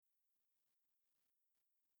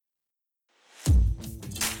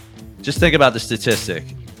just think about the statistic.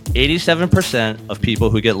 87% of people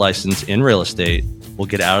who get licensed in real estate will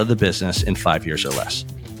get out of the business in 5 years or less.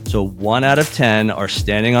 So 1 out of 10 are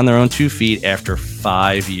standing on their own 2 feet after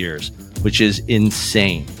 5 years, which is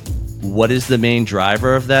insane. What is the main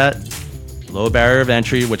driver of that? Low barrier of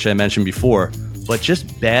entry, which I mentioned before, but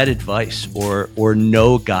just bad advice or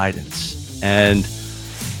no guidance. And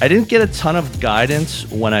I didn't get a ton of guidance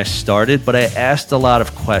when I started, but I asked a lot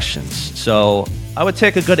of questions. So I would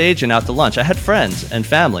take a good agent out to lunch. I had friends and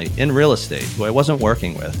family in real estate who I wasn't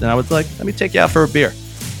working with. And I would be like, let me take you out for a beer.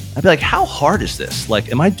 I'd be like, how hard is this?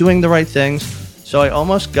 Like, am I doing the right things? So I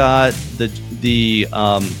almost got the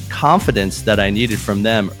confidence that I needed from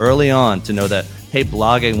them early on to know that, hey,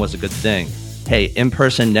 blogging was a good thing. Hey,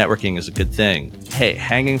 in-person networking is a good thing. Hey,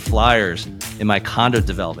 hanging flyers in my condo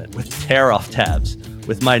development with tear-off tabs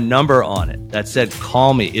with my number on it that said,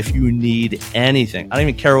 call me if you need anything. I don't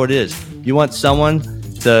even care what it is. You want someone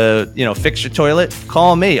to, fix your toilet?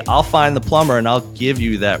 Call me. I'll find the plumber and I'll give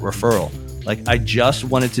you that referral. Like, I just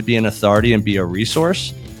wanted to be an authority and be a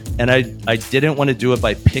resource. And I didn't want to do it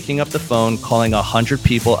by picking up the phone, calling 100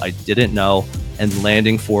 people I didn't know and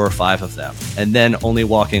landing 4 or 5 of them, and then only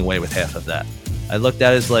walking away with half of that. I looked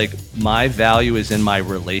at it as like, my value is in my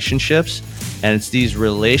relationships, and it's these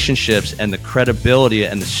relationships and the credibility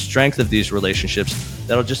and the strength of these relationships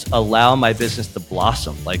that'll just allow my business to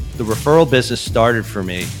blossom. Like, the referral business started for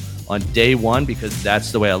me on day one because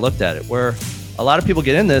that's the way I looked at it, where a lot of people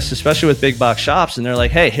get in this, especially with big box shops, and they're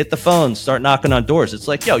like, hey, hit the phone, start knocking on doors. It's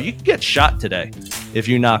like, yo, you can get shot today if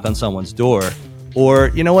you knock on someone's door. Or,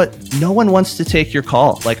 you know what? No one wants to take your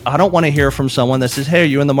call. Like, I don't want to hear from someone that says, hey, are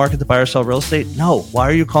you in the market to buy or sell real estate? No. Why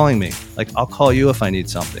are you calling me? Like, I'll call you if I need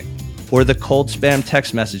something. Or the cold spam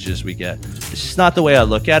text messages we get. It's just not the way I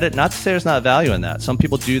look at it. Not to say there's not value in that. Some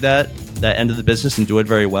people do that end of the business and do it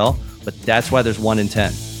very well. But that's why there's 1 in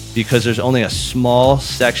 10. Because there's only a small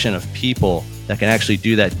section of people that can actually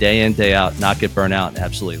do that day in, day out, not get burnt out, and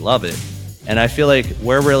absolutely love it. And I feel like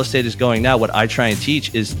where real estate is going now, what I try and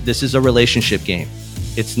teach is this is a relationship game.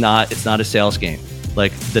 It's not a sales game.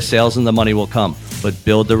 Like, the sales and the money will come, but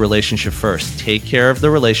build the relationship first. Take care of the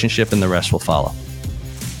relationship and the rest will follow.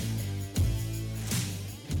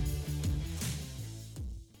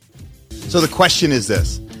 So the question is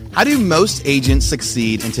this: how do most agents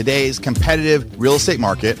succeed in today's competitive real estate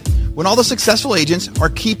market when all the successful agents are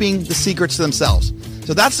keeping the secrets to themselves?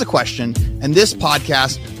 So that's the question, and this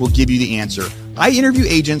podcast will give you the answer. I interview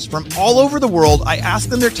agents from all over the world. I ask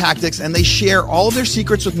them their tactics, and they share all of their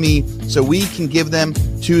secrets with me so we can give them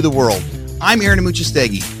to the world. I'm Aaron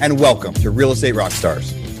Amuchastegui, and welcome to Real Estate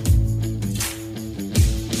Rockstars.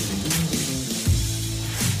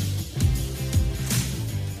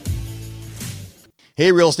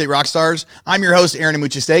 Hey, Real Estate Rockstars. I'm your host, Aaron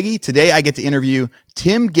Amuchastegui. Today, I get to interview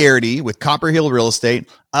Tim Garrity with Copper Hill Real Estate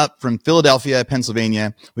up from Philadelphia,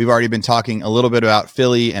 Pennsylvania. We've already been talking a little bit about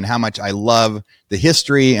Philly and how much I love the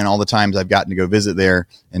history and all the times I've gotten to go visit there.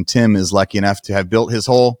 And Tim is lucky enough to have built his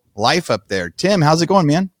whole life up there. Tim, how's it going,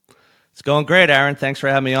 man? It's going great, Aaron. Thanks for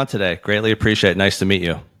having me on today. Greatly appreciate it. Nice to meet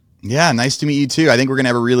you. Yeah, nice to meet you too. I think we're going to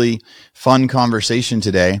have a really fun conversation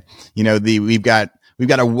today. We've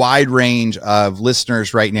got a wide range of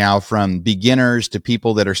listeners right now, from beginners to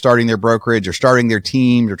people that are starting their brokerage or starting their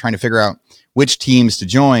teams or trying to figure out which teams to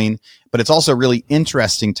join. But it's also a really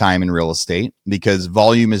interesting time in real estate because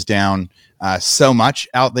volume is down so much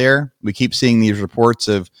out there. We keep seeing these reports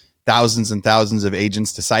of thousands and thousands of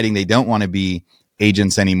agents deciding they don't want to be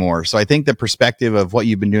agents anymore. So I think the perspective of what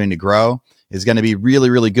you've been doing to grow is going to be really,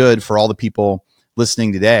 really good for all the people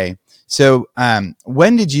listening today. So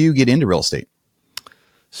when did you get into real estate?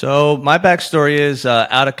 So my backstory is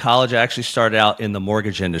out of college, I actually started out in the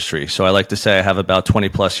mortgage industry. So I like to say I have about 20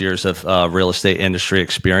 plus years of real estate industry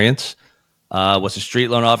experience. Was a street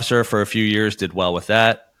loan officer for a few years, did well with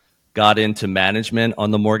that. Got into management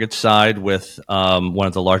on the mortgage side with one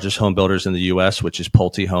of the largest home builders in the U.S., which is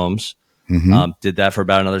Pulte Homes. Mm-hmm. Did that for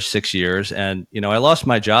about another 6 years. And, I lost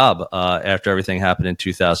my job after everything happened in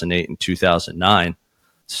 2008 and 2009.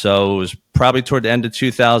 So it was probably toward the end of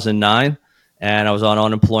 2009. And I was on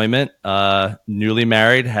unemployment, newly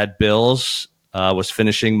married, had bills, was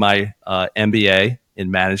finishing my MBA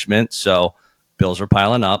in management. So bills were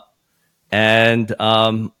piling up. And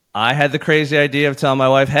I had the crazy idea of telling my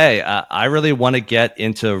wife, hey, I really want to get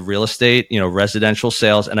into real estate, residential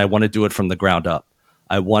sales, and I want to do it from the ground up.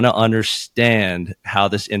 I want to understand how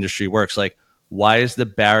this industry works. Like, why is the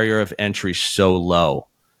barrier of entry so low?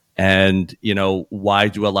 And, why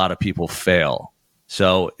do a lot of people fail?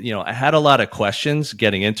 So, I had a lot of questions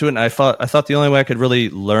getting into it, and I thought the only way I could really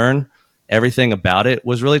learn everything about it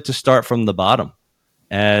was really to start from the bottom.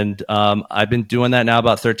 And I've been doing that now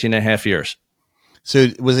about 13 and a half years. So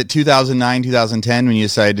was it 2009, 2010 when you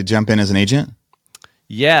decided to jump in as an agent?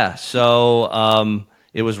 Yeah. So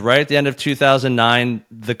it was right at the end of 2009.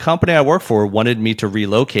 The company I work for wanted me to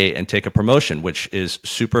relocate and take a promotion, which is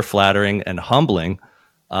super flattering and humbling.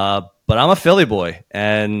 But I'm a Philly boy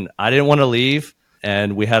and I didn't want to leave.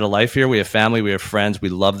 And we had a life here. We have family. We have friends. We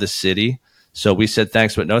love the city. So we said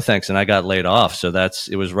thanks, but no thanks. And I got laid off. So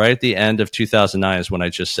it was right at the end of 2009 is when I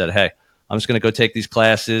just said, hey, I'm just going to go take these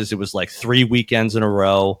classes. It was like 3 weekends in a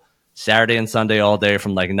row, Saturday and Sunday all day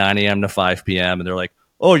from like 9 a.m. to 5 p.m. And they're like,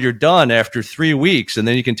 oh, you're done after 3 weeks and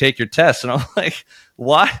then you can take your test. And I'm like,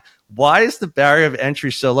 why is the barrier of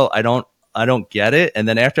entry so low? I don't get it. And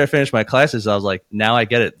then after I finished my classes, I was like, now I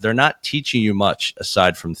get it. They're not teaching you much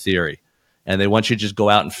aside from theory. And they want you to just go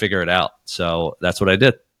out and figure it out. So that's what I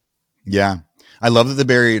did. Yeah. I love that the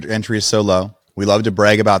barrier to entry is so low. We love to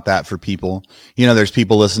brag about that for people. There's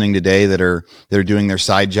people listening today that are doing their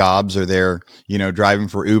side jobs or they're, driving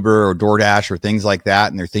for Uber or DoorDash or things like that.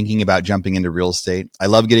 And they're thinking about jumping into real estate. I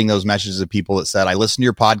love getting those messages of people that said, I listened to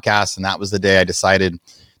your podcast and that was the day I decided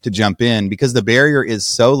to jump in, because the barrier is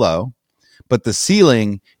so low, but the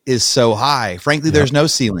ceiling is so high. Frankly, there's no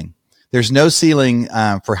ceiling. There's no ceiling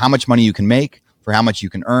for how much money you can make, for how much you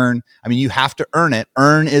can earn. I mean, you have to earn it.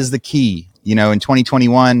 Earn is the key. In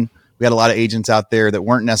 2021, we had a lot of agents out there that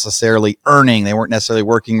weren't necessarily earning. They weren't necessarily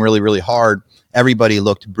working really, really hard. Everybody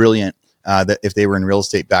looked brilliant that if they were in real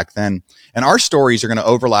estate back then. And our stories are going to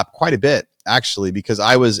overlap quite a bit, actually, because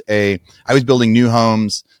I was building new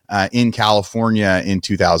homes in California in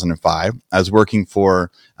 2005. I was working for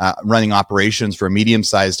running operations for a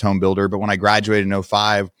medium-sized home builder. But when I graduated in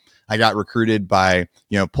 2005, I got recruited by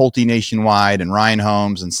Pulte Nationwide and Ryan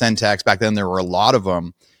Homes and Centex. Back then, there were a lot of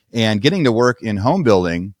them. And getting to work in home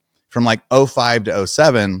building from like 2005 to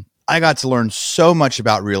 2007, I got to learn so much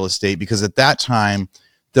about real estate, because at that time,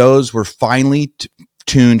 those were finely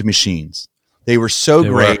tuned machines. They were so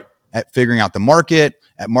great at figuring out the market,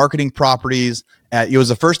 at marketing properties. It was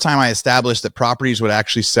the first time I established that properties would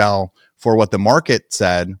actually sell for what the market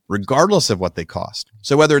said, regardless of what they cost.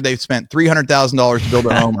 So whether they spent $300,000 to build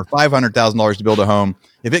a home or $500,000 to build a home,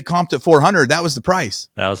 if it comped at 400, that was the price.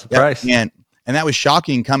 That was the price. And that was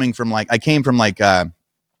shocking coming from I came from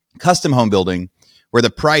custom home building, where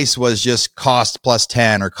the price was just cost plus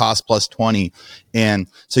 10 or cost plus 20. And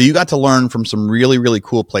so you got to learn from some really, really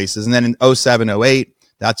cool places. And then in 2007, 2008,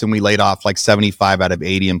 that's when we laid off like 75 out of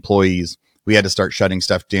 80 employees. We had to start shutting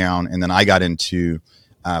stuff down. And then I got into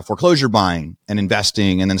foreclosure buying and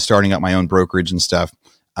investing and then starting up my own brokerage and stuff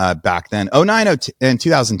back then. 2009 and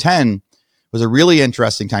 2010 was a really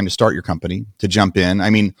interesting time to start your company, to jump in. I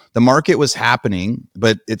mean, the market was happening,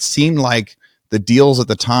 but it seemed like the deals at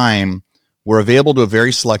the time were available to a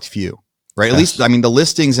very select few, right? Yes. At least, I mean, the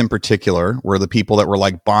listings in particular were the people that were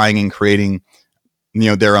like buying and creating,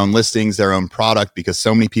 their own listings, their own product, because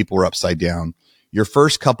so many people were upside down. Your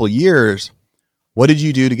first couple years, what did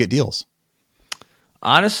you do to get deals?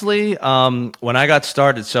 Honestly, when I got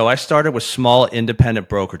started, so I started with small independent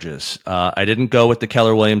brokerages. I didn't go with the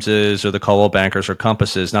Keller Williamses or the Coldwell Bankers or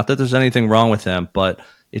Compasses. Not that there's anything wrong with them, but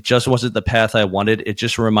it just wasn't the path I wanted. It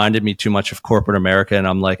just reminded me too much of corporate America. And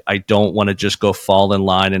I'm like, I don't want to just go fall in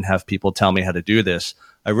line and have people tell me how to do this.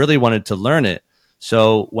 I really wanted to learn it.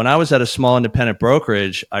 So when I was at a small independent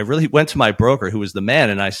brokerage, I really went to my broker, who was the man,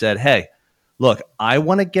 and I said, hey, look, I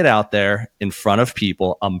want to get out there in front of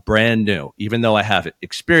people. I'm brand new, even though I have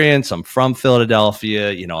experience. I'm from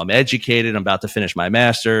Philadelphia. I'm educated. I'm about to finish my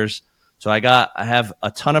master's. So I have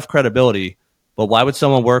a ton of credibility, but why would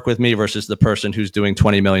someone work with me versus the person who's doing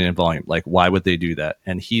 20 million in volume? Like, why would they do that?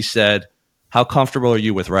 And he said, how comfortable are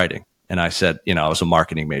you with writing? And I said, I was a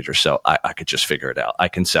marketing major, so I could just figure it out. I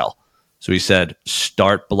can sell. So he said,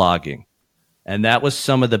 start blogging. And that was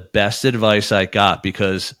some of the best advice I got,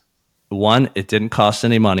 because one, it didn't cost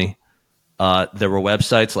any money. There were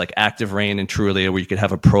websites like Active Rain and Trulia where you could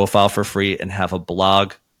have a profile for free and have a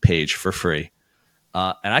blog page for free.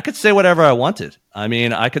 And I could say whatever I wanted. I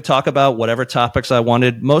mean, I could talk about whatever topics I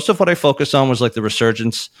wanted. Most of what I focused on was like the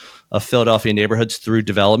resurgence of Philadelphia neighborhoods through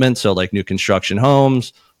development. So like new construction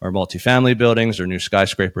homes or multifamily buildings or new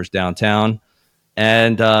skyscrapers downtown.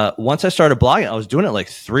 And once I started blogging, I was doing it like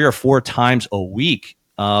 3 or 4 times a week.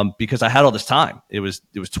 Because I had all this time. It was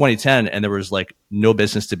 2010 and there was like no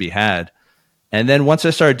business to be had. And then once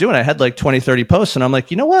I started doing it, I had like 20, 30 posts, and I'm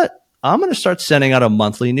like, you know what? I'm going to start sending out a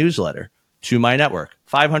monthly newsletter to my network,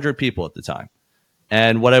 500 people at the time.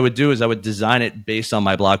 And what I would do is I would design it based on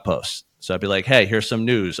my blog posts. So I'd be like, hey, here's some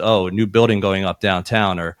news. Oh, a new building going up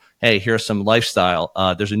downtown. Or, hey, here's some lifestyle.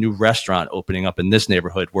 There's a new restaurant opening up in this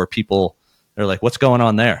neighborhood where people They're like, what's going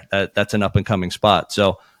on there? That's an up and coming spot.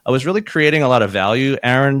 So I was really creating a lot of value,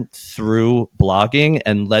 Aaron, through blogging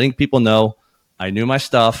and letting people know I knew my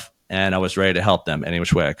stuff and I was ready to help them any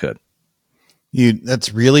which way I could.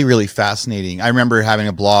 That's really, really fascinating. I remember having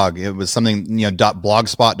a blog. It was something,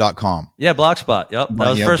 .blogspot.com. Yeah, Blogspot. Yep. That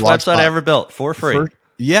was the first Blogspot. website I ever built for free.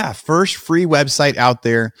 First free website out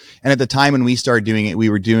there. And at the time when we started doing it, we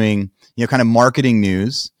were doing, kind of marketing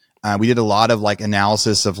news. We did a lot of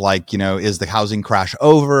analysis of is the housing crash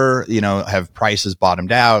over? Have prices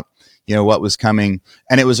bottomed out? What was coming?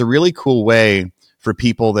 And it was a really cool way for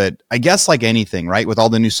people that, I guess, like anything, right? With all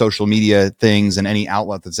the new social media things and any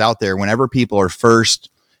outlet that's out there, whenever people are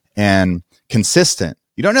first and consistent,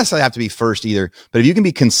 you don't necessarily have to be first either, but if you can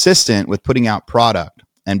be consistent with putting out product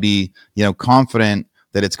and be, confident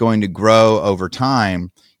that it's going to grow over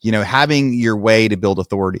time, having your way to build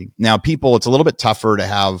authority. Now, people, it's a little bit tougher to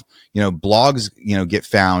have, blogs, get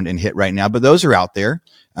found and hit right now, but those are out there.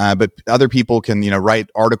 But other people can, write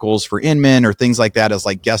articles for Inman or things like that as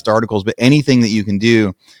guest articles, but anything that you can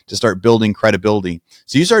do to start building credibility.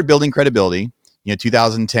 So you started building credibility,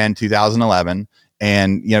 2010, 2011,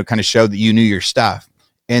 and, kind of showed that you knew your stuff.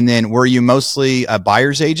 And then were you mostly a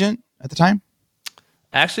buyer's agent at the time?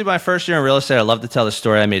 Actually, my first year in real estate, I love to tell the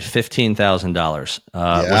story. I made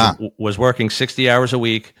 $15,000. Was working 60 hours a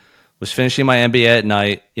week, was finishing my MBA at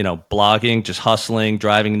night, blogging, just hustling,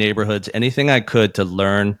 driving neighborhoods, anything I could to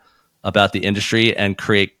learn about the industry and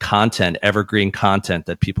create content, evergreen content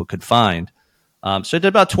that people could find. So I did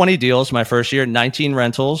about 20 deals my first year, 19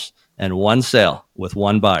 rentals and one sale with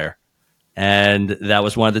one buyer. And that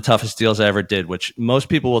was one of the toughest deals I ever did, which most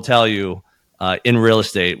people will tell you in real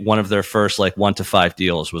estate, one of their first 1 to 5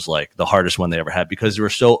 deals was the hardest one they ever had because they were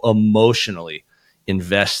so emotionally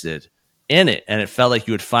invested in it. And it felt like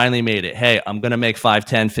you had finally made it. Hey, I'm going to make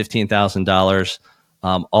 $5,000, $10,000,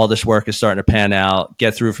 $15,000. All this work is starting to pan out,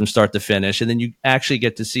 get through from start to finish. And then you actually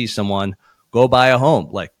get to see someone go buy a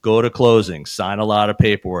home, go to closing, sign a lot of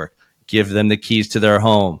paperwork, give them the keys to their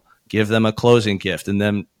home, give them a closing gift, and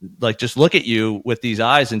then just look at you with these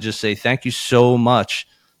eyes and just say, thank you so much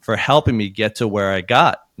for helping me get to where I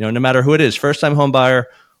got, no matter who it is, first time home buyer,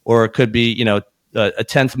 or it could be, a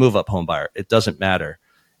 10th move up home buyer. It doesn't matter.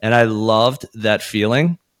 And I loved that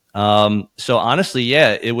feeling. So honestly,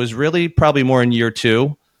 yeah, it was really probably more in year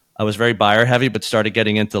 2. I was very buyer heavy, but started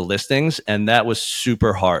getting into listings. And that was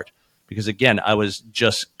super hard because again, I was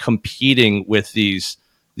just competing with these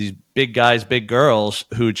big guys, big girls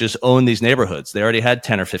who just own these neighborhoods. They already had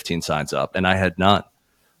 10 or 15 signs up and I had none.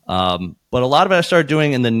 But a lot of it I started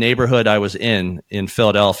doing in the neighborhood I was in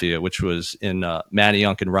Philadelphia, which was in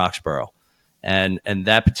Manayunk and Roxborough. And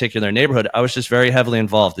that particular neighborhood, I was just very heavily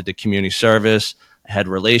involved. I did community service. I had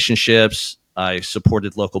relationships. I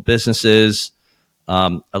supported local businesses.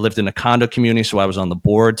 I lived in a condo community, so I was on the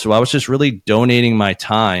board. So I was just really donating my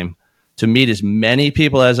time to meet as many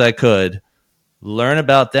people as I could, learn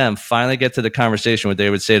about them, finally get to the conversation where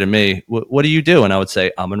they would say to me, what do you do? And I would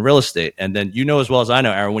say, I'm in real estate. And then as well as I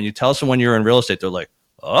know, Aaron, when you tell someone you're in real estate, they're like,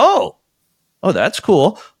 oh, that's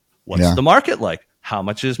cool. What's the market like? How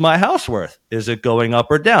much is my house worth? Is it going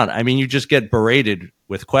up or down? I mean, you just get berated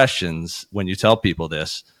with questions when you tell people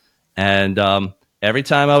this. And every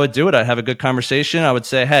time I would do it, I'd have a good conversation. I would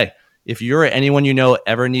say, hey, if you're anyone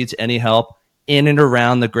ever needs any help in and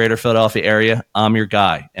around the greater Philadelphia area, I'm your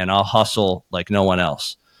guy and I'll hustle like no one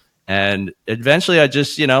else. And eventually I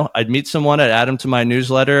just, I'd meet someone, I'd add them to my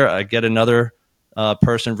newsletter. I'd get another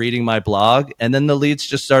person reading my blog. And then the leads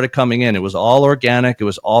just started coming in. It was all organic. It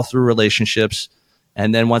was all through relationships.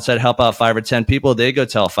 And then once I'd help out 5 or 10 people, they go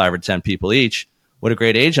tell 5 or 10 people each what a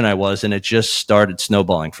great agent I was. And it just started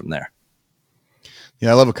snowballing from there.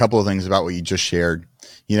 Yeah, I love a couple of things about what you just shared.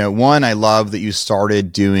 One, I love that you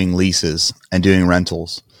started doing leases and doing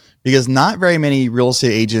rentals because not very many real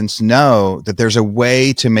estate agents know that there's a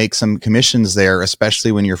way to make some commissions there,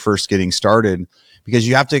 especially when you're first getting started, because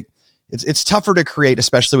you have to, it's tougher to create,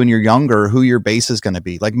 especially when you're younger, who your base is going to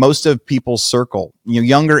be. Like most of people's circle,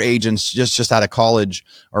 younger agents just out of college,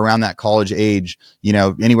 around that college age,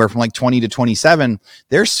 anywhere from 20 to 27,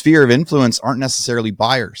 their sphere of influence aren't necessarily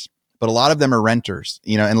buyers, but a lot of them are renters,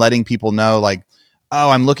 and letting people know oh,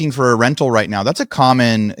 I'm looking for a rental right now. That's a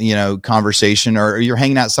common, conversation. Or you're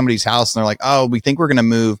hanging out at somebody's house and they're like, oh, we think we're going to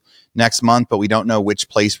move next month, but we don't know which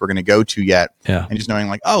place we're going to go to yet. Yeah. And just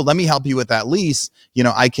knowing oh, let me help you with that lease.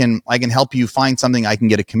 I can help you find something. I can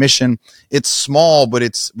get a commission. It's small, but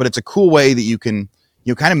it's a cool way that you can,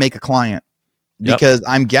 kind of make a client. Because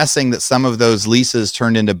I'm guessing that some of those leases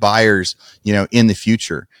turned into buyers, in the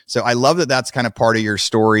future. So I love that that's kind of part of your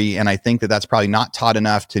story. And I think that that's probably not taught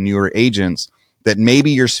enough to newer agents, that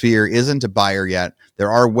maybe your sphere isn't a buyer yet, there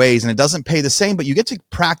are ways, and it doesn't pay the same, but you get to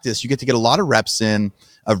practice. You get to get a lot of reps in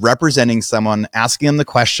of representing someone, asking them the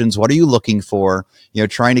questions. What are you looking for?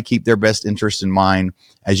 Trying to keep their best interest in mind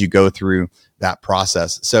as you go through that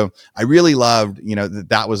process. So I really loved,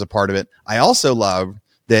 that was a part of it. I also loved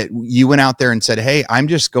that you went out there and said, hey, I'm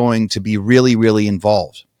just going to be really, really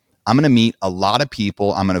involved. I'm going to meet a lot of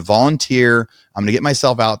people. I'm going to volunteer. I'm going to get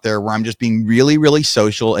myself out there where I'm just being really, really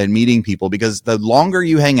social and meeting people, because the longer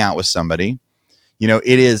you hang out with somebody, it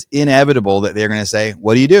is inevitable that they're going to say,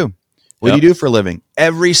 what do you do? What do you do for a living?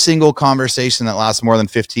 Every single conversation that lasts more than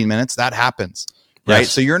 15 minutes, that happens, right?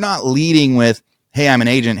 Yes. So you're not leading with, hey, I'm an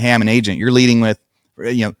agent. Hey, I'm an agent. You're leading with,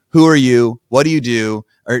 who are you? What do you do?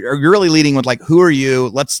 Or you're really leading with like, who are you?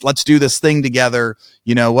 Let's do this thing together.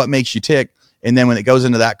 What makes you tick? And then when it goes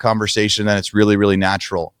into that conversation, then it's really, really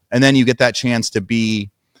natural. And then you get that chance to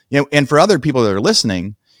be, and for other people that are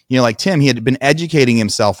listening, like Tim, he had been educating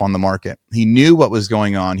himself on the market. He knew what was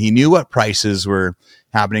going on. He knew what prices were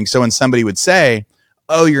happening. So when somebody would say,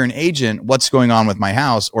 oh, you're an agent, what's going on with my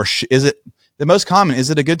house? Or is it the most common? Is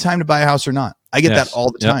it a good time to buy a house or not? I get that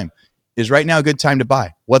all the time. Is right now a good time to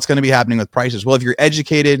buy? What's going to be happening with prices? Well, if you're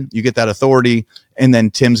educated, you get that authority, and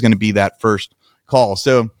then Tim's going to be that first call.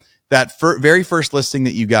 So that very first listing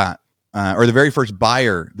that you got, or the very first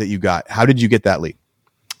buyer that you got, how did you get that lead?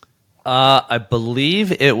 I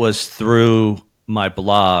believe it was through my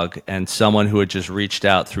blog and someone who had just reached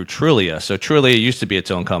out through Trulia. So Trulia used to be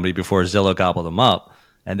its own company before Zillow gobbled them up.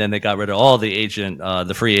 And then they got rid of all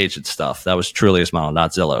the free agent stuff. That was Trulia's model,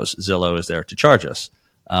 not Zillow's. Zillow is there to charge us.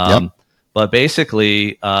 But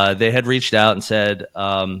basically, they had reached out and said,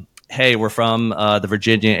 hey, we're from the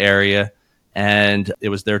Virginia area. And it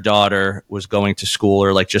was their daughter was going to school,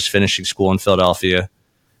 or like just finishing school in Philadelphia.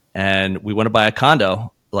 And we want to buy a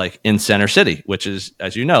condo like in Center City, which is,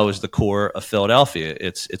 as you know, is the core of Philadelphia.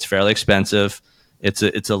 It's fairly expensive.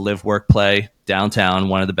 It's a live, work, play downtown,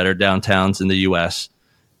 one of the better downtowns in the U.S.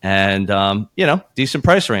 And decent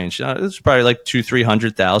price range. It was probably like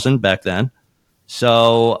 200,000-300,000 back then.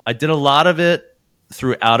 So I did a lot of it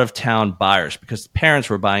through out of town buyers because the parents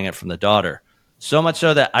were buying it from the daughter. So much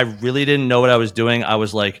so that I really didn't know what I was doing. I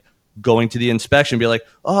was like going to the inspection, be like,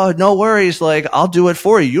 "Oh, no worries. Like, I'll do it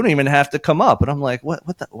for you. You don't even have to come up." And I'm like, why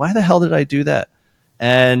the hell did I do that?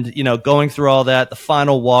 And, going through all that, the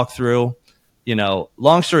final walkthrough,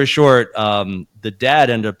 long story short, the dad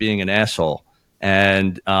ended up being an asshole,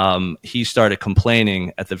 and he started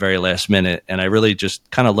complaining at the very last minute. And I really just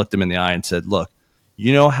kind of looked him in the eye and said, "Look,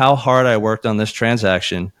 you know how hard I worked on this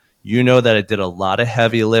transaction. You know that I did a lot of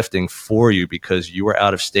heavy lifting for you because you were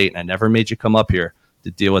out of state and I never made you come up here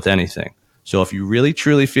to deal with anything. So if you really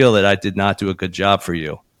truly feel that I did not do a good job for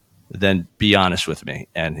you, then be honest with me."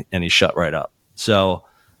 And he shut right up. So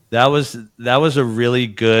that was a really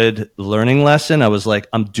good learning lesson. I was like,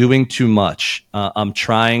 I'm doing too much. I'm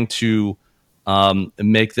trying to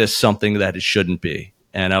make this something that it shouldn't be.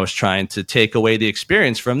 And I was trying to take away the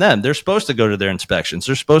experience from them. They're supposed to go to their inspections.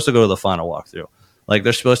 They're supposed to go to the final walkthrough. Like,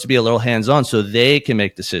 they're supposed to be a little hands-on so they can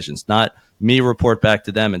make decisions, not me report back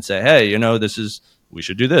to them and say, hey, we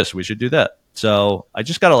should do this, we should do that. So I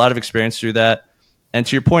just got a lot of experience through that. And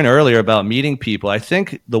to your point earlier about meeting people, I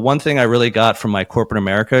think the one thing I really got from my corporate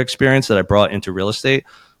America experience that I brought into real estate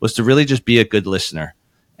was to really just be a good listener.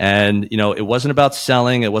 And, it wasn't about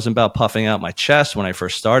selling. It wasn't about puffing out my chest when I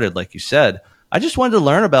first started. Like you said, I just wanted to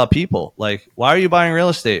learn about people. Like, why are you buying real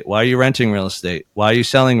estate? Why are you renting real estate? Why are you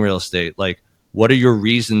selling real estate? Like, what are your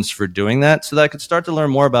reasons for doing that? So that I could start to learn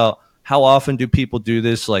more about how often do people do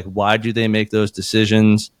this? Like, why do they make those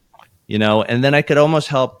decisions? And then I could almost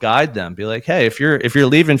help guide them, be like, hey, if you're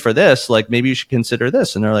leaving for this, like, maybe you should consider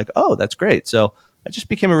this. And they're like, oh, that's great. So I just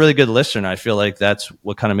became a really good listener. I feel like that's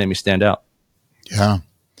what kind of made me stand out. Yeah.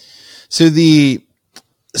 So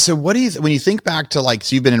what do you, when you think back to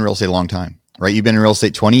so you've been in real estate a long time, right? You've been in real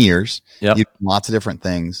estate 20 years. Yep. You've done lots of different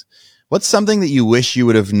things. What's something that you wish you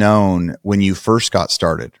would have known when you first got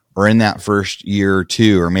started, or in that first year or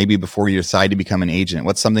two, or maybe before you decide to become an agent?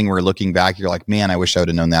 What's something where looking back, you're like, man, I wish I would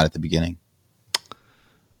have known that at the beginning?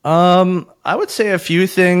 I would say a few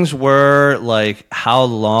things were like how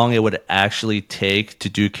long it would actually take to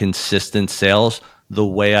do consistent sales the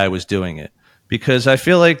way I was doing it. Because I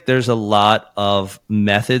feel like there's a lot of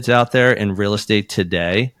methods out there in real estate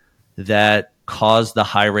today that cause the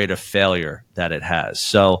high rate of failure that it has.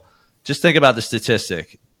 So just think about the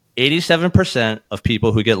statistic. 87% of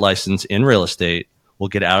people who get licensed in real estate will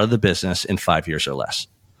get out of the business in 5 years or less.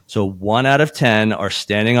 So 1 out of 10 are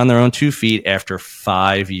standing on their own 2 feet after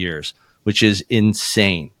 5 years, which is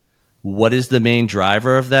insane. What is the main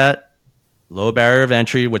driver of that? Low barrier of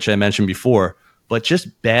entry, which I mentioned before, but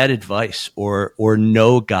just bad advice or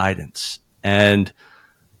no guidance. And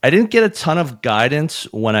I didn't get a ton of guidance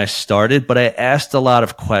when I started, but I asked a lot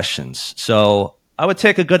of questions. So I would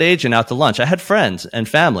take a good agent out to lunch. I had friends and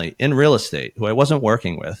family in real estate who I wasn't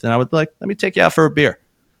working with. And I would be like, let me take you out for a beer.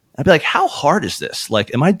 I'd be like, how hard is this?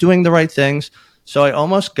 Like, am I doing the right things? So I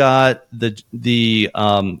almost got the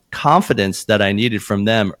confidence that I needed from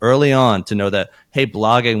them early on to know that, hey,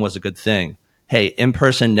 blogging was a good thing. Hey,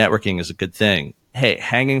 in-person networking is a good thing. Hey,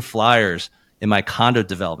 hanging flyers in my condo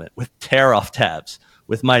development with tear-off tabs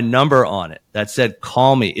with my number on it that said,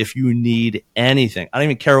 call me if you need anything. I don't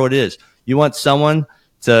even care what it is. You want someone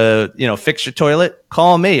to, fix your toilet?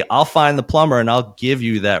 Call me. I'll find the plumber and I'll give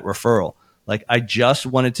you that referral. Like, I just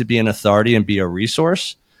wanted to be an authority and be a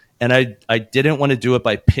resource. And I didn't want to do it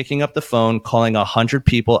by picking up the phone, calling 100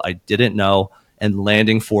 people I didn't know and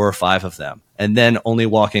landing 4 or 5 of them and then only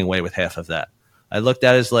walking away with half of that. I looked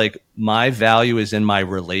at it as like, my value is in my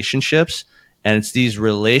relationships. And it's these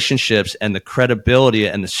relationships and the credibility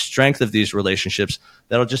and the strength of these relationships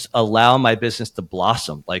that'll just allow my business to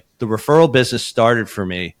blossom. Like, the referral business started for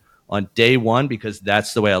me on day one because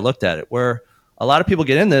that's the way I looked at it. Where a lot of people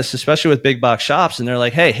get in this, especially with big box shops, and they're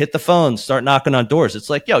like, hey, hit the phone, start knocking on doors. It's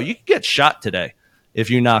like, yo, you can get shot today if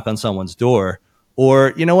you knock on someone's door.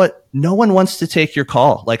 Or, you know what? No one wants to take your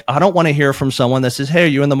call. Like, I don't want to hear from someone that says, hey, are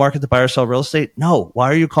you in the market to buy or sell real estate? No.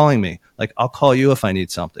 Why are you calling me? Like, I'll call you if I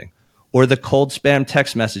need something. Or the cold spam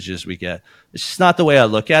text messages we get. It's just not the way I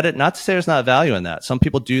look at it. Not to say there's not value in that. Some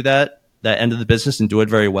people do that end of the business and do it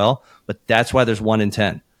very well, but that's why there's 1 in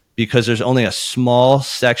 10, because there's only a small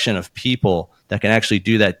section of people that can actually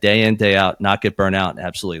do that day in, day out, not get burnt out and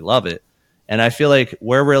absolutely love it. And I feel like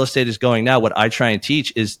where real estate is going now, what I try and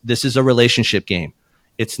teach is this is a relationship game.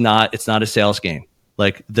 It's not a sales game.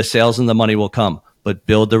 Like, the sales and the money will come, but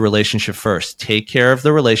build the relationship first. Take care of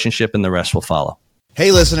the relationship and the rest will follow.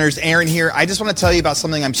 Hey listeners, Aaron here. I just want to tell you about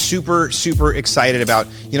something I'm super excited about.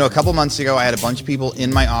 A couple months ago, I had a bunch of people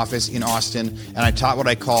in my office in Austin, and I taught what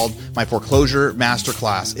I called my foreclosure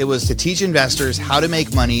masterclass. It was to teach investors how to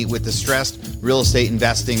make money with distressed real estate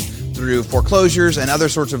investing through foreclosures and other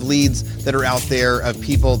sorts of leads that are out there of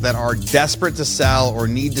people that are desperate to sell or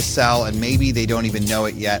need to sell, and maybe they don't even know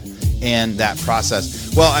it yet. And that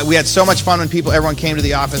process. Well, we had so much fun when everyone came to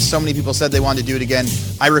the office. So many people said they wanted to do it again.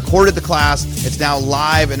 I recorded the class. It's now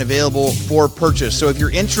live and available for purchase. So if you're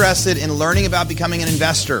interested in learning about becoming an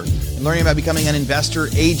investor and learning about becoming an investor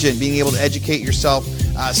agent, being able to educate yourself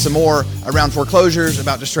some more around foreclosures,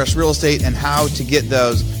 about distressed real estate, and how to get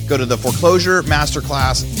those, go to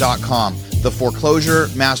theforeclosuremasterclass.com.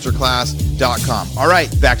 Theforeclosuremasterclass.com. All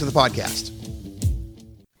right, back to the podcast.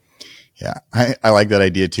 Yeah, I like that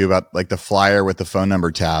idea too about like the flyer with the phone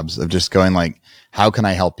number tabs of just going like, how can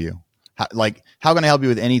I help you? How can I help you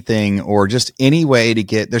with anything, or just any way to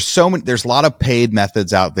get, there's a lot of paid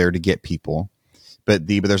methods out there to get people, but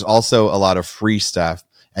there's also a lot of free stuff.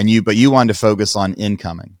 But you wanted to focus on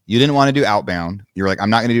incoming. You didn't want to do outbound. You're like,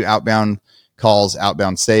 I'm not going to do outbound calls,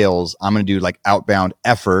 outbound sales. I'm going to do like outbound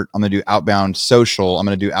effort. I'm going to do outbound social. I'm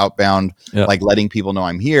going to do outbound, like letting people know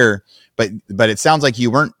I'm here. But it sounds like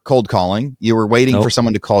you weren't cold calling. You were waiting for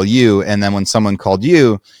someone to call you. And then when someone called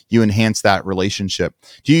you, you enhance that relationship.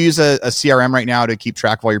 Do you use a CRM right now to keep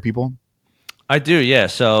track of all your people? I do. Yeah.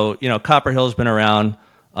 So, Copper Hill's been around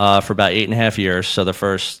for about 8.5 years. So the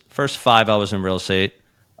first 5 I was in real estate.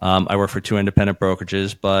 I worked for 2 independent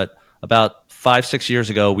brokerages, but about 5-6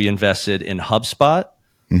 years ago, we invested in HubSpot.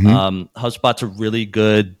 Mm-hmm. HubSpot's a really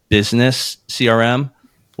good business CRM.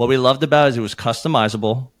 What we loved about it is it was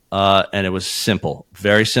customizable. And it was simple,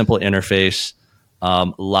 very simple interface,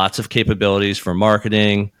 lots of capabilities for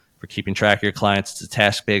marketing, for keeping track of your clients. It's a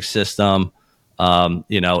task-based system.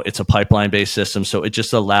 It's a pipeline-based system. So it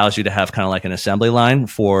just allows you to have kind of like an assembly line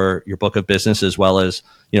for your book of business, as well as,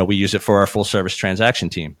 we use it for our full service transaction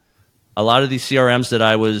team. A lot of these CRMs that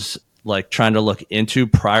I was like trying to look into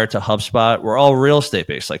prior to HubSpot were all real estate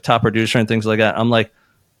based, like Top Producer and things like that. I'm like,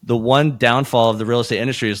 the one downfall of the real estate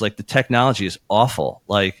industry is like the technology is awful.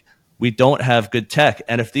 Like, we don't have good tech.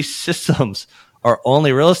 And if these systems are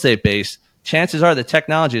only real estate based, chances are the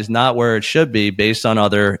technology is not where it should be based on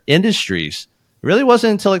other industries. It really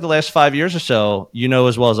wasn't until like the last 5 years or so,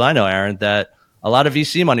 as well as I know, Aaron, that a lot of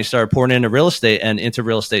VC money started pouring into real estate and into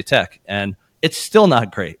real estate tech. And it's still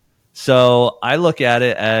not great. So I look at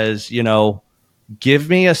it as, give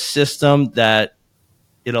me a system that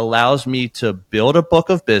it allows me to build a book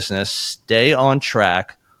of business, stay on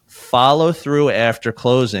track, follow through after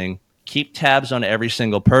closing, keep tabs on every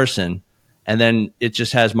single person. And then it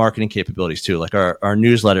just has marketing capabilities too. Like our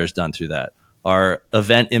newsletter is done through that. Our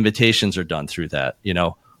event invitations are done through that.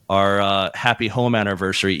 Our happy home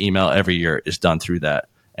anniversary email every year is done through that.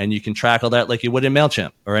 And you can track all that like you would in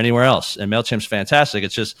MailChimp or anywhere else. And MailChimp's fantastic.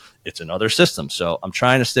 It's another system. So I'm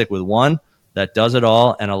trying to stick with one that does it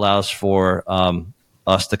all and allows for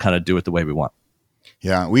us to kind of do it the way we want.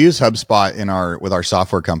 Yeah, we use HubSpot with our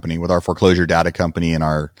software company, with our foreclosure data company, and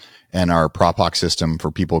our PropHawk system for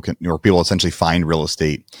people essentially find real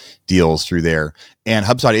estate deals through there. And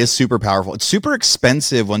HubSpot is super powerful. It's super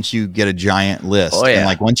expensive once you get a giant list. Oh, yeah. And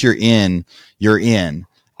like once you're in,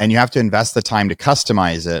 and you have to invest the time to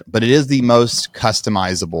customize it. But it is the most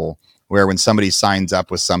customizable, where when somebody signs up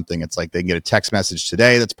with something, it's like they can get a text message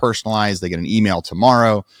today that's personalized. They get an email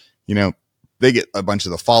tomorrow. They get a bunch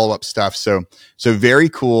of the follow-up stuff. So very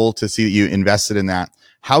cool to see that you invested in that.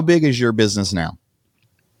 How big is your business now?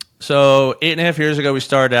 So 8.5 years ago, we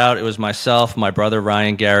started out. It was myself, my brother,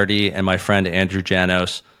 Ryan Garrity, and my friend, Andrew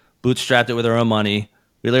Janos. Bootstrapped it with our own money.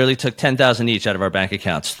 We literally took $10,000 each out of our bank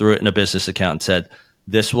accounts, threw it in a business account, and said,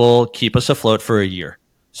 this will keep us afloat for a year.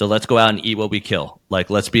 So let's go out and eat what we kill. Like,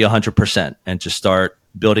 let's be 100% and just start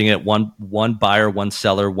building it one buyer, one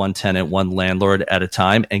seller, one tenant, one landlord at a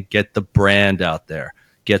time, and get the brand out there.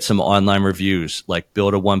 Get some online reviews, like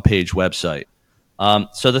build a one-page website.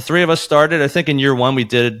 So the three of us started, I think in year one, we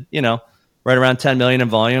did, right around 10 million in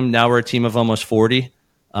volume. Now we're a team of almost 40.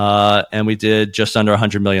 And we did just under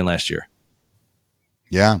 100 million last year.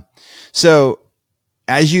 Yeah. So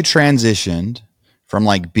as you transitioned from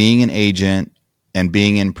like being an agent and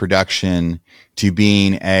being in production to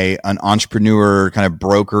being an entrepreneur, kind of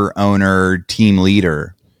broker owner, team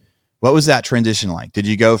leader, what was that transition like? Did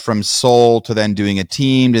you go from sole to then doing a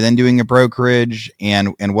team to then doing a brokerage?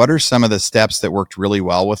 And what are some of the steps that worked really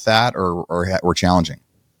well with that or were challenging?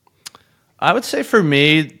 I would say for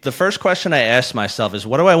me, the first question I asked myself is,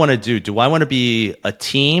 what do I want to do? Do I want to be a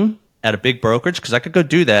team at a big brokerage? Because I could go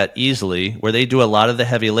do that easily, where they do a lot of the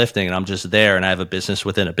heavy lifting and I'm just there and I have a business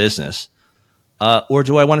within a business. Or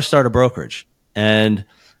do I want to start a brokerage? And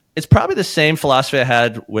it's probably the same philosophy I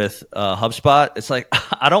had with HubSpot. It's like,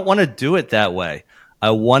 I don't want to do it that way.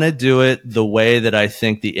 I want to do it the way that I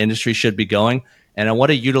think the industry should be going. And I want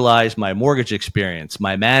to utilize my mortgage experience,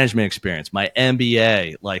 my management experience, my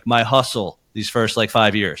MBA, like my hustle these first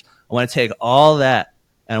 5 years. I want to take all that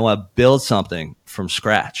and I want to build something from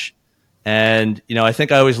scratch. And, I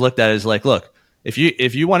think I always looked at it as like, look, if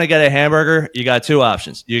you want to get a hamburger, you got two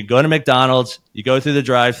options. You go to McDonald's, you go through the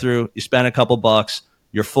drive-thru, you spend a couple bucks,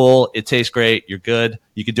 you're full, it tastes great, you're good.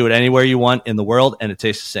 You can do it anywhere you want in the world and it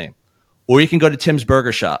tastes the same. Or you can go to Tim's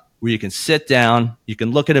Burger Shop where you can sit down, you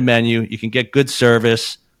can look at a menu, you can get good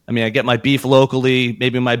service. I get my beef locally,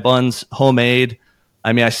 maybe my buns homemade.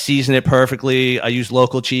 I season it perfectly. I use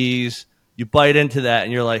local cheese. You bite into that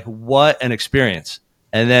and you're like, what an experience.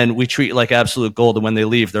 And then we treat it like absolute gold. And when they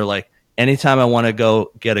leave, they're like, anytime I want to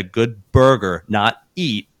go get a good burger, not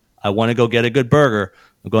eat, I want to go get a good burger,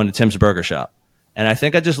 I'm going to Tim's Burger Shop. And I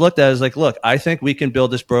think I just looked at it as like, look, I think we can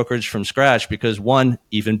build this brokerage from scratch because one,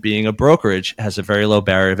 even being a brokerage has a very low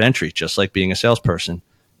barrier of entry, just like being a salesperson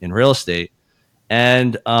in real estate.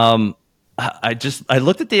 And I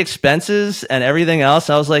looked at the expenses and everything else.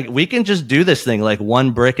 I was like, we can just do this thing like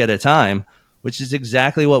one brick at a time, which is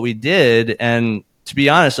exactly what we did. And to be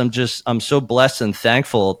honest, I'm so blessed and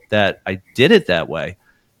thankful that I did it that way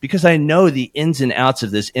because I know the ins and outs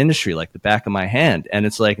of this industry like the back of my hand. And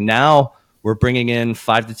it's like now we're bringing in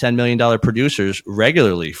 $5 to $10 million producers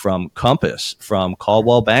regularly from Compass, from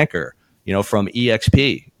Caldwell Banker, from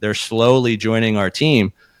EXP. They're slowly joining our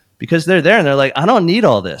team because they're there and they're like, I don't need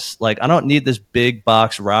all this. Like, I don't need this big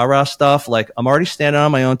box rah-rah stuff. Like, I'm already standing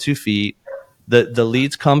on my own 2 feet. The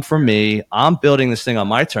leads come from me. I'm building this thing on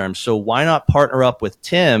my terms. So why not partner up with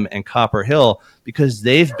Tim and Copper Hill because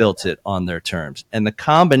they've built it on their terms. And the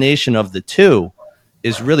combination of the two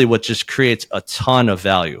is really what just creates a ton of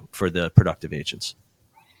value for the productive agents.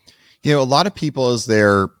 A lot of people as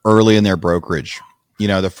they're early in their brokerage,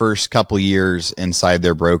 the first couple years inside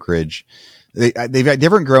their brokerage, they've got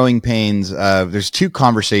different growing pains. There's two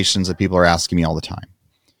conversations that people are asking me all the time.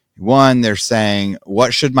 One, they're saying,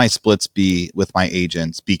 what should my splits be with my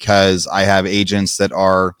agents? Because I have agents that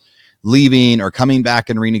are leaving or coming back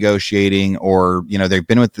and renegotiating, or,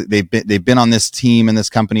 they've been on this team in this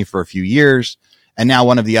company for a few years. And now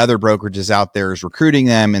one of the other brokerages out there is recruiting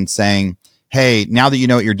them and saying, hey, now that you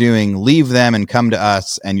know what you're doing, leave them and come to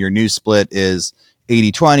us. And your new split is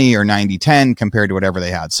 80-20 or 90-10 compared to whatever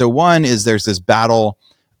they had. So one is there's this battle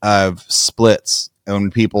of splits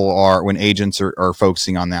when agents are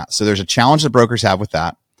focusing on that. So there's a challenge that brokers have with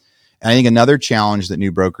that. And I think another challenge that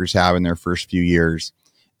new brokers have in their first few years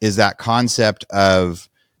is that concept of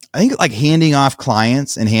I think like handing off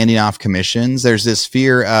clients and handing off commissions, there's this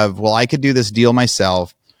fear of, well, I could do this deal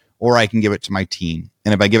myself or I can give it to my team.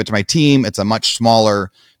 And if I give it to my team, it's a much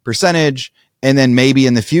smaller percentage. And then maybe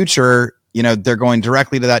in the future, they're going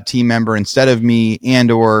directly to that team member instead of me,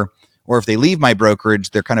 and or if they leave my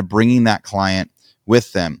brokerage, they're kind of bringing that client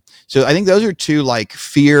with them. So I think those are two like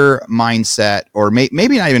fear mindset, or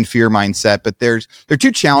maybe not even fear mindset, but there are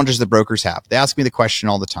two challenges that brokers have. They ask me the question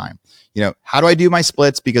all the time, how do I do my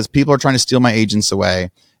splits? Because people are trying to steal my agents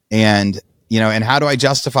away. And how do I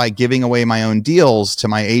justify giving away my own deals to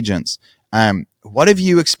my agents? What have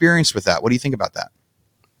you experienced with that? What do you think about that?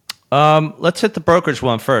 Let's hit the brokerage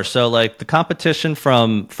one first. So like the competition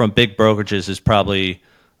from big brokerages is probably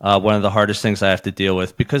one of the hardest things I have to deal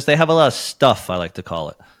with, because they have a lot of stuff, I like to call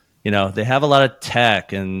it. They have a lot of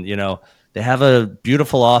tech, and, they have a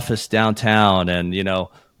beautiful office downtown, and,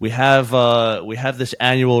 we have this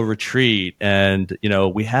annual retreat, and,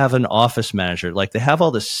 we have an office manager. Like, they have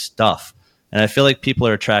all this stuff, and I feel like people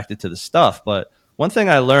are attracted to the stuff. But one thing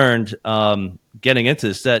I learned getting into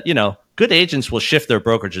this, that, good agents will shift their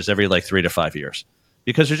brokerages every like 3 to 5 years,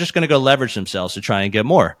 because they're just going to go leverage themselves to try and get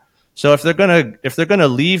more. So if they're gonna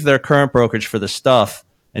leave their current brokerage for the stuff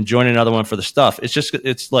and join another one for the stuff,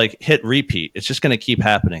 it's like hit repeat. It's just going to keep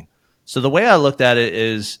happening. So the way I looked at it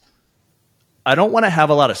is, I don't want to have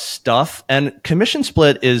a lot of stuff, and commission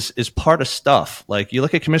split is part of stuff. Like, you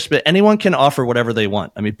look at commission split, anyone can offer whatever they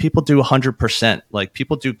want. I mean, people do 100%. Like,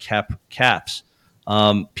 people do caps.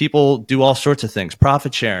 People do all sorts of things,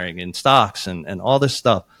 profit sharing and stocks and all this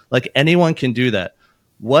stuff. Like, anyone can do that.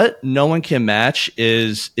 What no one can match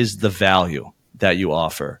is the value that you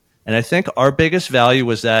offer. And I think our biggest value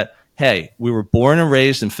was that, hey, we were born and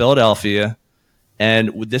raised in Philadelphia,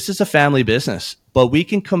 and this is a family business, but we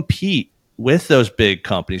can compete with those big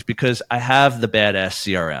companies because I have the badass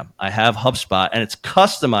CRM. I have HubSpot, and it's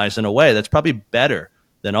customized in a way that's probably better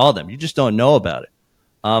than all of them. You just don't know about it.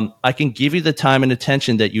 I can give you the time and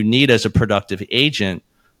attention that you need as a productive agent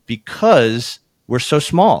because we're so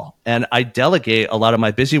small, and I delegate a lot of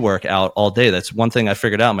my busy work out all day. That's one thing I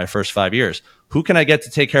figured out in my first 5 years. Who can I get to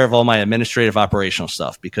take care of all my administrative operational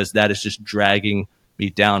stuff? Because that is just dragging me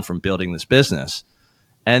down from building this business.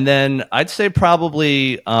 And then I'd say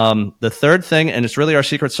probably the third thing, and it's really our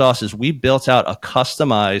secret sauce, is we built out a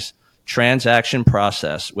customized transaction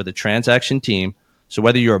process with a transaction team. So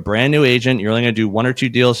whether you're a brand new agent, you're only going to do 1 or 2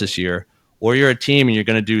 deals this year, or you're a team and you're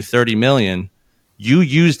going to do 30 million, you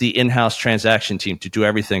use the in-house transaction team to do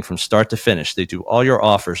everything from start to finish. They do all your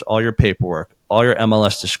offers, all your paperwork, all your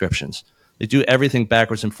MLS descriptions. They do everything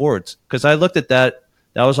backwards and forwards. Because I looked at that.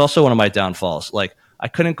 That was also one of my downfalls. Like, I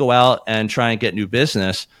couldn't go out and try and get new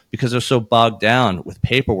business because I was so bogged down with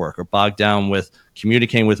paperwork, or bogged down with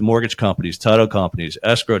communicating with mortgage companies, title companies,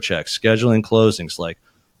 escrow checks, scheduling closings, like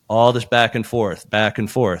all this back and forth.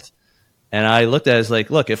 And I looked at it as like,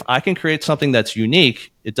 look, if I can create something that's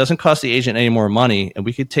unique, it doesn't cost the agent any more money, and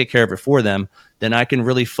we could take care of it for them, then I can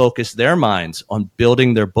really focus their minds on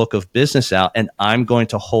building their book of business out, and I'm going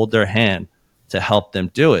to hold their hand to help them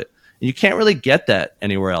do it. And you can't really get that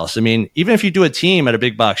anywhere else. I mean, even if you do a team at a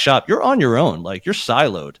big box shop, you're on your own. Like, you're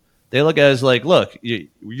siloed. They look at it as like, look,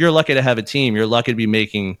 you're lucky to have a team. You're lucky to be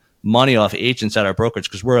making money off agents at our brokerage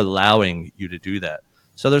because we're allowing you to do that.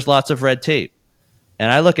 So there's lots of red tape.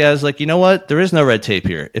 And I look at it as like, you know what? There is no red tape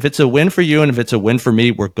here. If it's a win for you and if it's a win for me,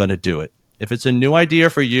 we're going to do it. If it's a new idea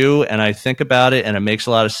for you and I think about it and it makes a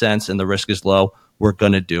lot of sense and the risk is low, we're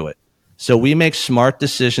going to do it. So we make smart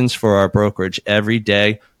decisions for our brokerage every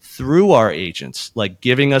day through our agents, like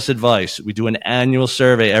giving us advice. We do an annual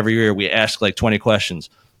survey every year. We ask like 20 questions.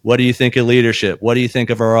 What do you think of leadership? What do you think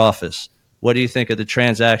of our office? What do you think of the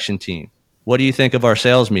transaction team? What do you think of our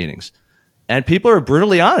sales meetings? And people are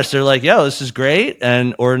brutally honest. They're like, yo, this is great.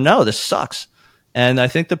 Or no, this sucks. And I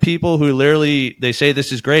think the people who literally, they say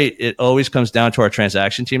this is great, it always comes down to our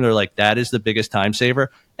transaction team. They're like, that is the biggest time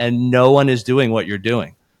saver. And no one is doing what you're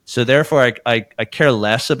doing. So therefore, I care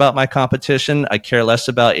less about my competition. I care less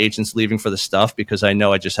about agents leaving for the stuff because I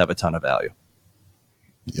know I just have a ton of value.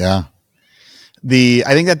 Yeah. I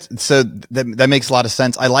think that makes a lot of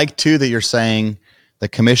sense. I like too that you're saying the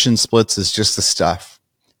commission splits is just the stuff.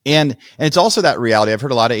 And it's also that reality. I've heard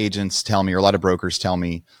a lot of agents tell me, or a lot of brokers tell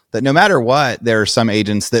me, that no matter what, there are some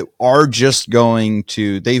agents that are just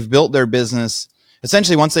they've built their business.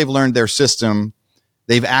 Essentially, once they've learned their system,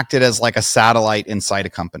 they've acted as like a satellite inside a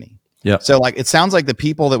company. Yeah. So like, it sounds like the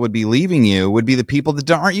people that would be leaving you would be the people that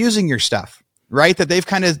aren't using your stuff. right? That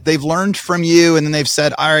they've learned from you, and then they've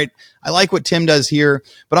said, all right, I like what Tim does here,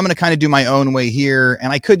 but I'm going to kind of do my own way here.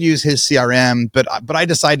 And I could use his CRM, but I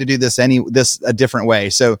decide to do this a different way.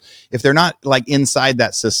 So if they're not like inside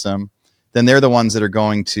that system, then they're the ones that are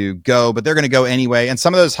going to go, but they're going to go anyway. And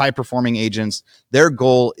some of those high performing agents, their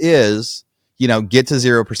goal is, get to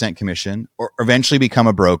 0% commission or eventually become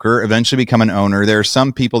a broker, eventually become an owner. There are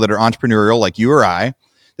some people that are entrepreneurial like you or I,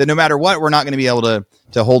 that no matter what, we're not going to be able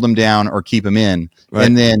to hold them down or keep them in. Right.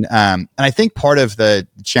 And then, and I think part of the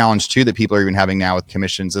challenge too, that people are even having now with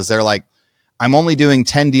commissions is they're like, I'm only doing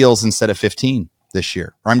 10 deals instead of 15 this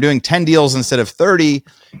year, or I'm doing 10 deals instead of 30.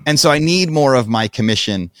 And so I need more of my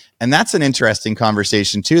commission. And that's an interesting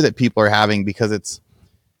conversation too, that people are having because it's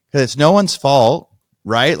no one's fault,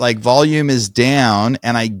 right? Like volume is down,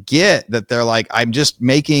 and I get that they're like, I'm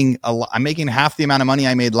making half the amount of money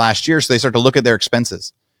I made last year. So they start to look at their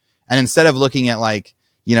expenses. And instead of looking at like,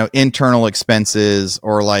 internal expenses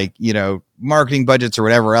or like, marketing budgets or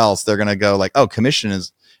whatever else, they're going to go like, oh,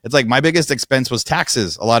 it's like my biggest expense was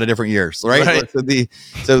taxes a lot of different years, right?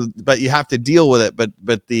 But you have to deal with it.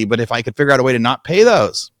 But if I could figure out a way to not pay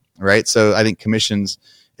those, right? So I think commissions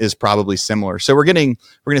is probably similar. So we're going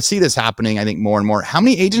to see this happening, I think, more and more. How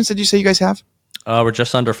many agents did you say you guys have? We're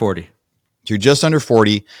just under 40. You're just under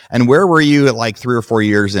 40. And where were you at like 3 or 4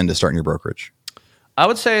 years into starting your brokerage? I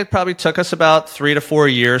would say it probably took us about 3 to 4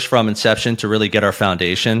 years from inception to really get our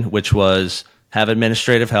foundation, which was have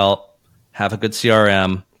administrative help, have a good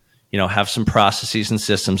CRM, have some processes and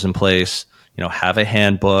systems in place, have a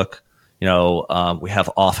handbook, we have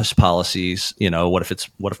office policies, what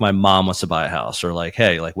if my mom wants to buy a house, or like,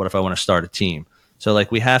 hey, like, what if I want to start a team? So like,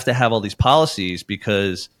 we have to have all these policies,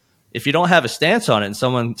 because if you don't have a stance on it and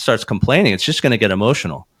someone starts complaining, it's just going to get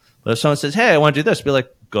emotional. But if someone says, hey, I want to do this, be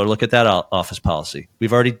like, go look at that office policy.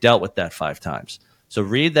 We've already dealt with that 5 times. So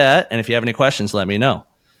read that. And if you have any questions, let me know.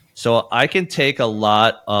 So I can take a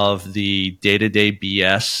lot of the day-to-day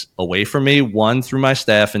BS away from me, 1, through my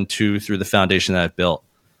staff, and 2, through the foundation that I've built.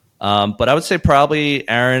 But I would say probably,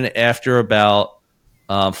 Aaron, after about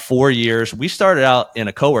 4 years, we started out in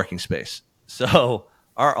a co-working space. So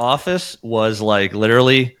our office was like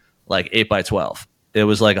literally like 8 by 12. It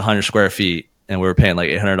was like 100 square feet, and we were paying like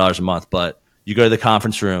 $800 a month. But you go to the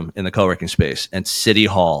conference room in the co-working space, and City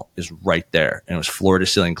Hall is right there. And it was floor to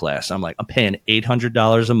ceiling glass. I'm like, I'm paying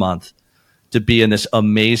 $800 a month to be in this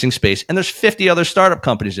amazing space. And there's 50 other startup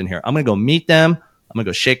companies in here. I'm going to go meet them. I'm going to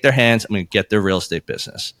go shake their hands. I'm going to get their real estate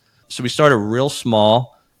business. So we started real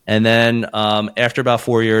small. And then after about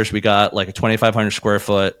 4 years, we got like a 2,500 square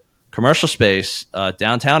foot commercial space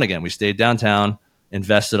downtown again. We stayed downtown,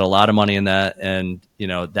 invested a lot of money in that. And,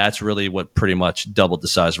 that's really what pretty much doubled the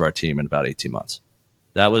size of our team in about 18 months.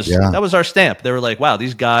 That was our stamp. They were like, wow,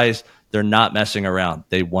 these guys, they're not messing around.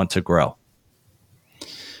 They want to grow.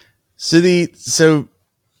 So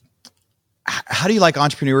how do you like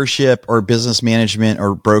entrepreneurship or business management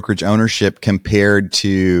or brokerage ownership compared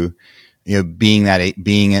to, being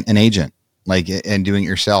an agent, like, and doing it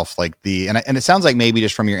yourself? Like and it sounds like maybe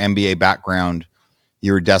just from your MBA background,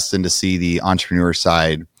 you were destined to see the entrepreneur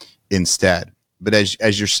side instead. But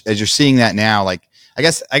as you're seeing that now, like, I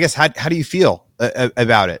guess how do you feel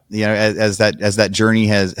about it? As that journey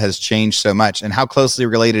has changed so much, and how closely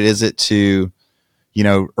related is it to,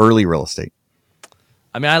 early real estate?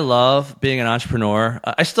 I mean, I love being an entrepreneur.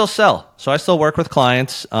 I still sell, so I still work with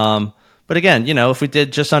clients. But again, if we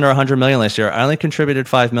did just under 100 million last year, I only contributed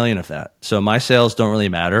 5 million of that. So my sales don't really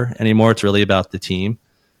matter anymore. It's really about the team.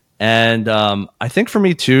 And I think for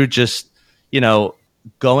me too, just,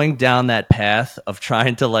 going down that path of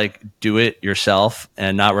trying to like do it yourself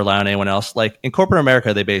and not rely on anyone else. Like in corporate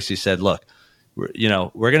America, they basically said, look, we're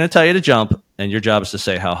going to tell you to jump, and your job is to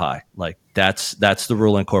say how high. Like that's the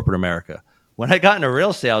rule in corporate America. When I got into real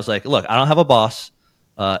estate, I was like, look, I don't have a boss.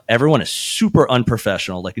 Everyone is super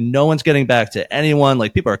unprofessional. Like no one's getting back to anyone.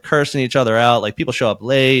 Like people are cursing each other out. Like people show up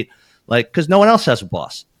late, like, cause no one else has a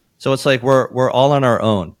boss. So it's like, we're all on our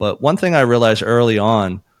own. But one thing I realized early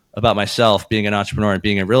on about myself being an entrepreneur and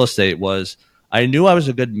being in real estate was I knew I was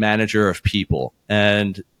a good manager of people.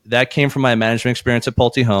 And that came from my management experience at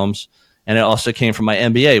Pulte Homes. And it also came from my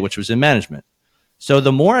MBA, which was in management. So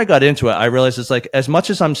the more I got into it, I realized it's like, as much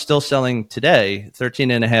as I'm still selling today,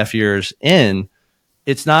 13 and a half years in,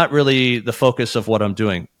 it's not really the focus of what I'm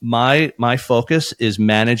doing. My focus is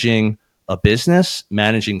managing a business,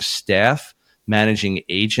 managing staff, managing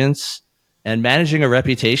agents, and managing a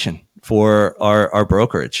reputation for our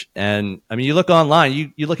brokerage. And I mean, you look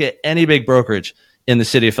online, you look at any big brokerage in the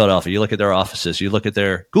city of Philadelphia, you look at their offices, you look at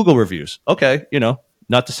their Google reviews. Okay,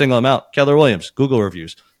 not to single them out. Keller Williams, Google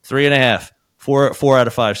reviews, 3.5, four out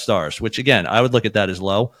of 5 stars, which again, I would look at that as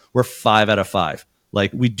low. We're 5 out of 5.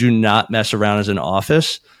 Like, we do not mess around as an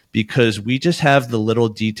office because we just have the little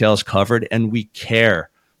details covered and we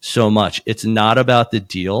care so much. It's not about the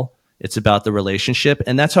deal. It's about the relationship.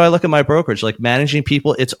 And that's how I look at my brokerage. Like, managing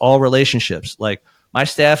people, it's all relationships. Like, my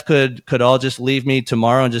staff could all just leave me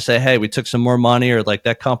tomorrow and just say, hey, we took some more money, or like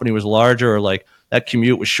that company was larger, or like that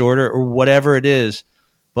commute was shorter, or whatever it is.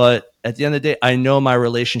 But at the end of the day, I know my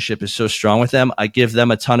relationship is so strong with them. I give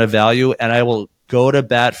them a ton of value and I will go to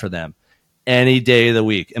bat for them any day of the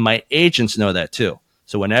week. And my agents know that too.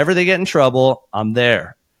 So whenever they get in trouble, I'm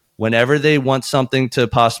there. Whenever they want something to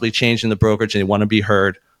possibly change in the brokerage and they want to be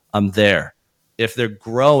heard, I'm there. If they're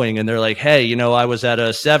growing and they're like, hey, I was at a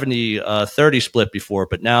 70-30 split before,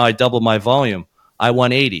 but now I doubled my volume, I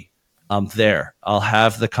want 80. I'm there. I'll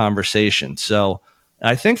have the conversation. So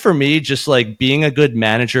I think for me, just like being a good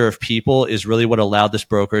manager of people is really what allowed this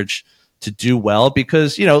brokerage to do well,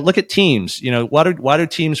 because, look at teams. Why do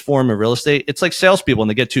teams form in real estate? It's like salespeople, and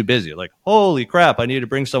they get too busy. Like, holy crap, I need to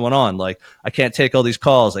bring someone on. Like, I can't take all these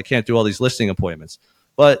calls. I can't do all these listing appointments.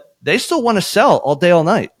 But they still want to sell all day, all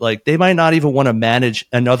night. Like, they might not even want to manage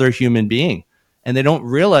another human being. And they don't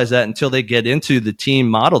realize that until they get into the team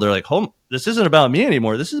model. They're like, oh, this isn't about me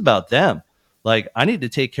anymore. This is about them. Like, I need to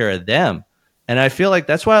take care of them. And I feel like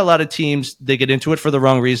that's why a lot of teams, they get into it for the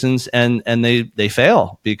wrong reasons and they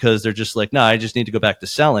fail, because they're just like, no, I just need to go back to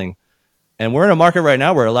selling. And we're in a market right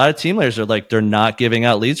now where a lot of team leaders are like, they're not giving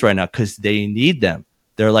out leads right now because they need them.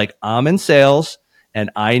 They're like, I'm in sales and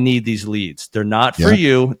I need these leads. They're not for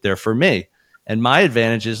you, they're for me. And my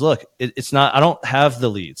advantage is, look, it's not, I don't have the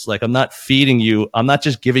leads. Like, I'm not feeding you. I'm not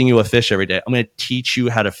just giving you a fish every day. I'm going to teach you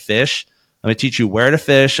how to fish. I'm going to teach you where to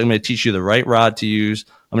fish. I'm going to teach you the right rod to use.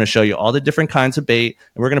 I'm going to show you all the different kinds of bait,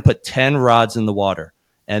 and we're going to put 10 rods in the water,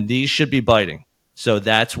 and these should be biting. So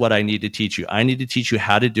that's what I need to teach you. I need to teach you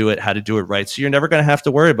how to do it right. So you're never going to have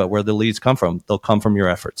to worry about where the leads come from. They'll come from your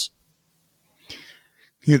efforts.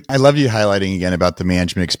 I love you highlighting again about the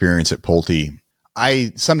management experience at Pulte.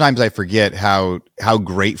 Sometimes I forget how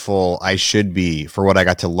grateful I should be for what I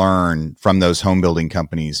got to learn from those home building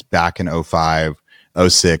companies back in 05,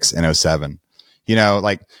 06, and 07.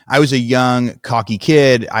 Like, I was a young, cocky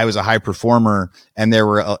kid. I was a high performer, and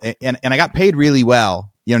and I got paid really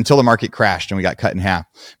well, until the market crashed and we got cut in half.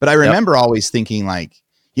 But I remember always thinking, like,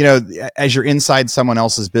 as you're inside someone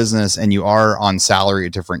else's business and you are on salary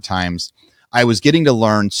at different times, I was getting to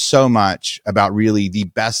learn so much about really the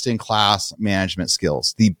best in class management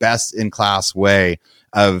skills, the best in class way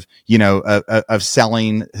of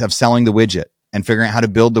selling the widget and figuring out how to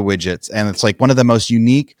build the widgets. And it's like one of the most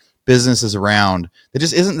unique businesses around that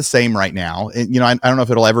just isn't the same right now. And, I don't know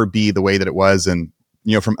if it'll ever be the way that it was in,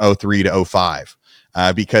 from 03 to 05,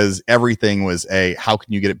 because everything was how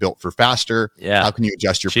can you get it built for faster? Yeah. How can you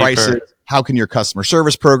adjust your cheaper prices? How can your customer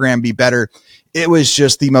service program be better? It was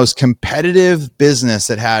just the most competitive business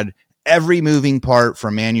that had every moving part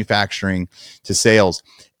from manufacturing to sales.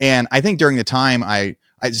 And I think during the time, I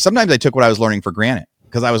sometimes I took what I was learning for granted,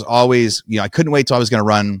 because I was always, I couldn't wait till I was going to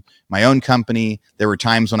run my own company. There were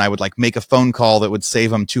times when I would like make a phone call that would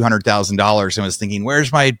save them $200,000, and was thinking,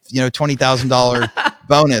 where's my, $20,000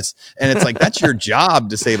 bonus? And it's like, that's your job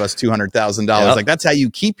to save us $200,000. Like, that's how you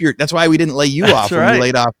keep that's why we didn't lay you off when we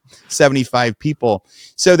laid off 75 people.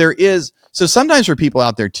 So sometimes for people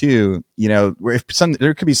out there too,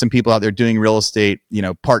 there could be some people out there doing real estate,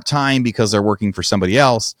 part-time because they're working for somebody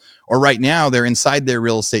else, or right now they're inside their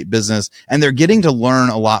real estate business and they're getting to learn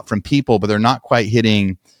a lot from people, but they're not quite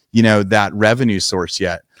hitting, that revenue source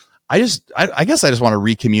yet. I guess I just want to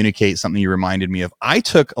recommunicate something you reminded me of. I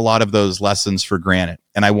took a lot of those lessons for granted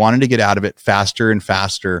and I wanted to get out of it faster and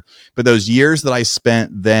faster. But those years that I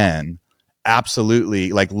spent then,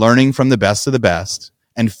 absolutely, like, learning from the best of the best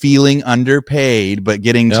and feeling underpaid, but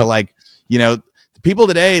getting to, like, people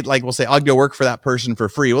today, like, will say, I'll go work for that person for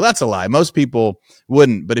free. Well, that's a lie. Most people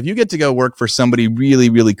wouldn't. But if you get to go work for somebody really,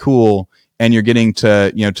 really cool, and you're getting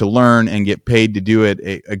to, to learn and get paid to do it,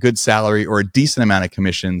 a good salary or a decent amount of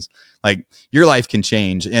commissions, like, your life can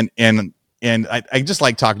change. And I just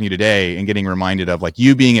like talking to you today and getting reminded of, like,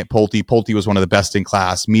 you being at Pulte. Pulte was one of the best in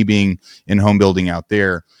class, me being in home building out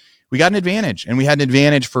there. We got an advantage, and we had an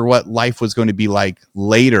advantage for what life was going to be like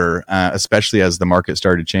later, especially as the market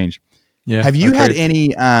started to change. Yeah. Have you had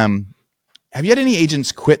any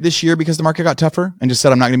agents quit this year because the market got tougher and just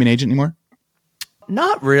said, I'm not going to be an agent anymore?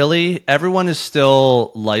 Not really. Everyone is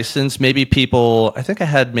still licensed. Maybe people, I think I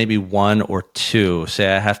had maybe one or two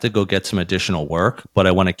say, I have to go get some additional work, but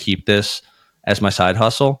I want to keep this as my side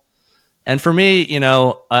hustle. And for me,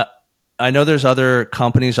 I know there's other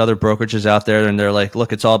companies, other brokerages out there, and they're like,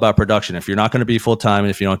 look, it's all about production. If you're not going to be full time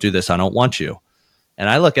and if you don't do this, I don't want you. And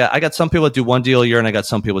I got some people that do 1 deal a year and I got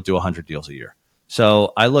some people that do 100 deals a year.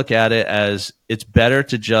 So I look at it as it's better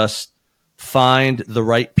to just find the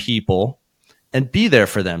right people and be there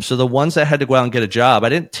for them. So the ones that had to go out and get a job, I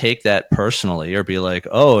didn't take that personally or be like,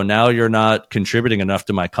 oh, now you're not contributing enough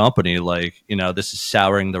to my company. Like, this is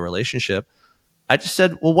souring the relationship. I just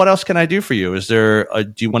said, well, what else can I do for you?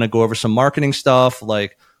 Do you want to go over some marketing stuff?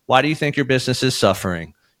 Like, why do you think your business is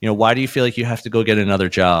suffering? Why do you feel like you have to go get another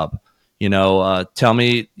job? Tell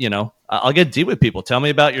me, I'll get deep with people. Tell me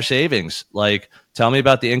about your savings. Like, tell me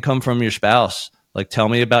about the income from your spouse. Like, tell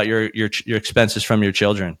me about your expenses from your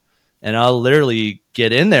children. And I'll literally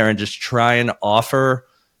get in there and just try and offer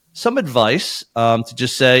some advice to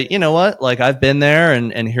just say, you know what, like I've been there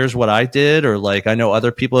and here's what I did, or like I know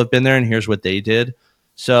other people have been there and here's what they did.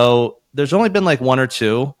 So there's only been like 1 or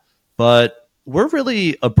 2, but we're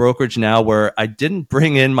really a brokerage now where I didn't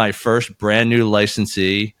bring in my first brand new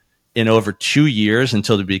licensee in over 2 years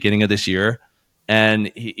until the beginning of this year.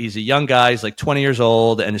 And he's a young guy. He's like 20 years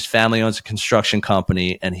old and his family owns a construction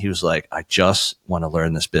company. And he was like, I just want to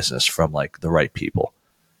learn this business from like the right people.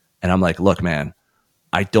 And I'm like, look, man,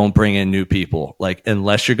 I don't bring in new people. Like,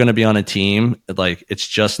 unless you're going to be on a team, like it's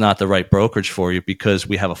just not the right brokerage for you, because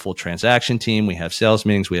we have a full transaction team. We have sales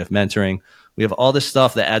meetings. We have mentoring. We have all this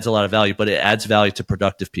stuff that adds a lot of value, but it adds value to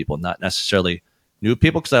productive people, not necessarily new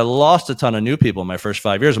people. Cause I lost a ton of new people in my first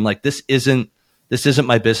 5 years. I'm like, this isn't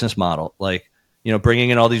my business model. Like, bringing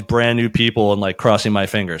in all these brand new people and like crossing my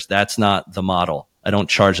fingers. That's not the model. I don't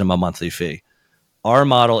charge them a monthly fee. Our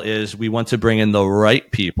model is we want to bring in the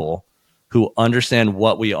right people who understand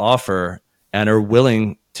what we offer and are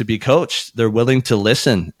willing to be coached. They're willing to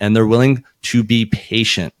listen and they're willing to be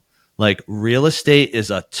patient. Like, real estate is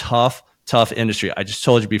a tough industry. I just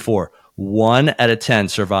told you before, 1 out of 10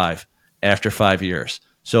 survive after 5 years.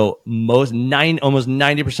 So almost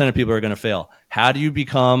 90% of people are going to fail. How do you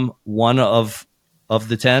become one of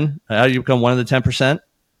the 10? How do you become one of the 10%?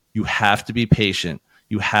 You have to be patient.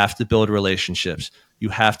 You have to build relationships. You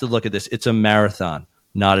have to look at this. It's a marathon,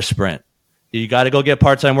 not a sprint. You got to go get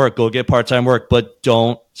part-time work. Go get part-time work, but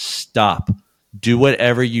don't stop. Do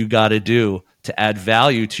whatever you got to do to add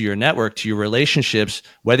value to your network, to your relationships,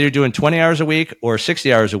 whether you're doing 20 hours a week or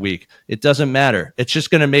 60 hours a week. It doesn't matter. It's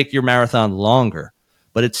just going to make your marathon longer,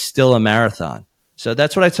 but it's still a marathon. So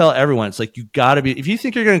that's what I tell everyone. It's like, you got to be, if you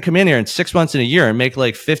think you're going to come in here in 6 months in a year and make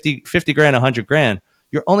like 50 grand, 100 grand,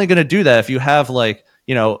 you're only going to do that if you have like,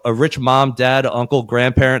 a rich mom, dad, uncle,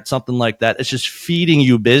 grandparent, something like that. It's just feeding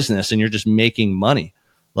you business and you're just making money.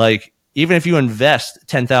 Like, even if you invest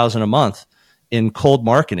 $10,000 a month in cold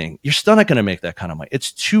marketing, you're still not going to make that kind of money.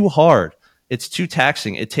 It's too hard. It's too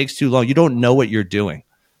taxing. It takes too long. You don't know what you're doing.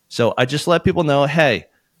 So I just let people know, hey,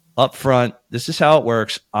 up front, this is how it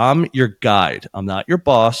works. I'm your guide. I'm not your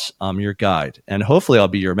boss. I'm your guide. And hopefully I'll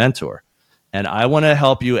be your mentor. And I want to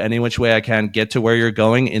help you any which way I can get to where you're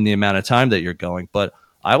going in the amount of time that you're going. But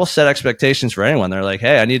I will set expectations for anyone. They're like,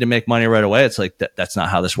 hey, I need to make money right away. It's like, that's not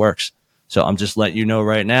how this works. So I'm just letting you know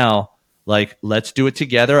right now, like, let's do it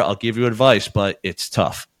together. I'll give you advice, but it's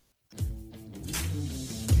tough.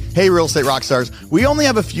 Hey, Real Estate Rockstars. We only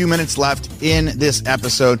have a few minutes left in this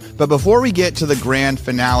episode, but before we get to the grand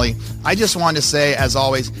finale, I just wanted to say, as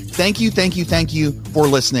always, thank you for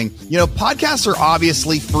listening. Podcasts are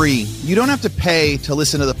obviously free. You don't have to pay to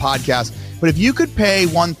listen to the podcast, but if you could pay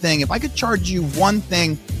one thing, if I could charge you one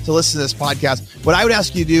thing to listen to this podcast, what I would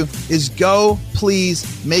ask you to do is go,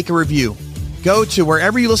 please make a review. Go to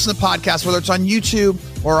wherever you listen to podcasts, whether it's on YouTube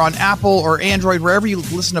or on Apple or Android, wherever you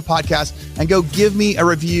listen to podcasts, and go give me a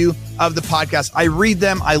review of the podcast. I read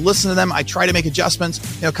them. I listen to them. I try to make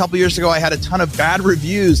adjustments. A couple years ago, I had a ton of bad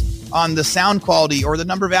reviews on the sound quality or the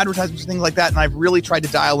number of advertisements, things like that. And I've really tried to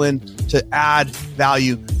dial in to add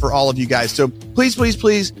value for all of you guys. So please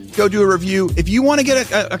go do a review. If you want to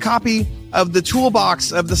get a copy of the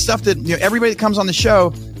toolbox of the stuff that everybody that comes on the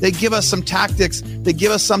show, they give us some tactics. They give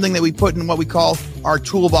us something that we put in what we call our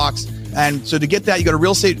toolbox. And so to get that, you go to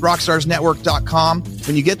realestaterockstarsnetwork.com.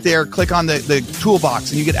 When you get there, click on the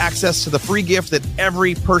toolbox and you get access to the free gift that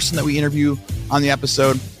every person that we interview on the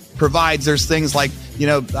episode provides. There's things like,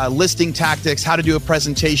 listing tactics, how to do a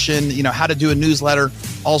presentation, how to do a newsletter,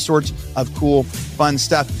 all sorts of cool, fun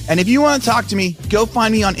stuff. And if you want to talk to me, go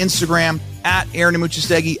find me on Instagram at Aaron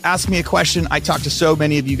Amuchastegui. Ask me a question. I talk to so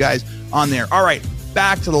many of you guys on there. All right,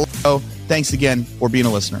 back to the show. Thanks again for being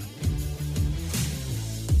a listener.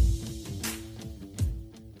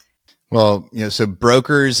 Well, so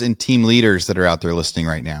brokers and team leaders that are out there listening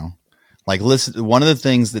right now, like, listen, one of the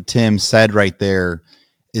things that Tim said right there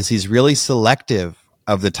is he's really selective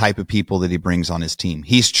of the type of people that he brings on his team.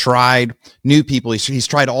 He's tried new people. He's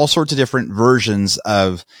tried all sorts of different versions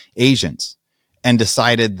of agents and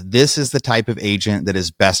decided this is the type of agent that is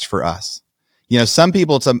best for us. You know, some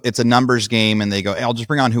people, it's a numbers game and they go, hey, I'll just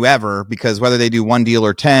bring on whoever, because whether they do one deal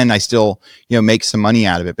or 10, I still, make some money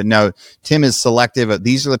out of it. But no, Tim is selective.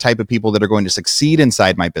 These are the type of people that are going to succeed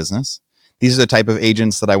inside my business. These are the type of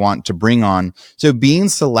agents that I want to bring on. So being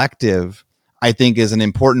selective, I think, is an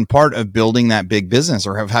important part of building that big business,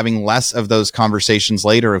 or of having less of those conversations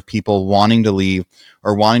later of people wanting to leave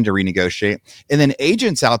or wanting to renegotiate. And then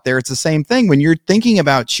agents out there, it's the same thing. When you're thinking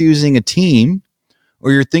about choosing a team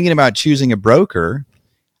or you're thinking about choosing a broker,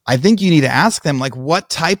 I think you need to ask them, like, what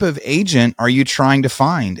type of agent are you trying to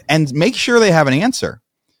find? And make sure they have an answer.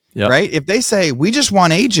 Yep. Right? If they say, we just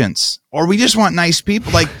want agents, or we just want nice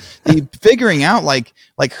people, like figuring out like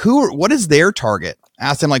what is their target?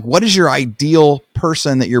 Ask them, like, what is your ideal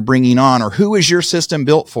person that you're bringing on, or who is your system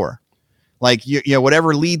built for? Like,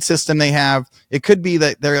 whatever lead system they have, it could be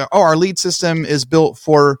that our lead system is built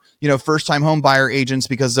for, first time home buyer agents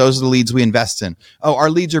because those are the leads we invest in. Oh, our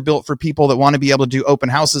leads are built for people that want to be able to do open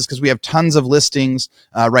houses because we have tons of listings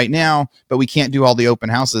right now, but we can't do all the open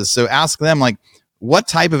houses. So ask them, like, what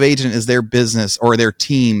type of agent is their business or their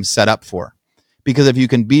team set up for? Because if you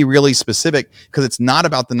can be really specific, because it's not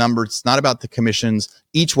about the numbers, it's not about the commissions.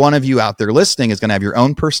 Each one of you out there listening is going to have your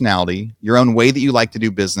own personality, your own way that you like to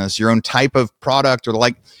do business, your own type of product, or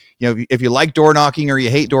if you like door knocking or you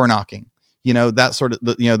hate door knocking, that sort of,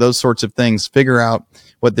 those sorts of things. Figure out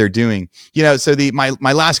what they're doing. So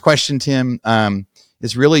my last question, Tim,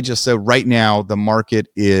 is really just, so right now the market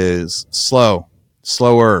is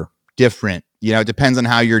slower, different. It depends on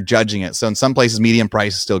how you're judging it. So in some places, median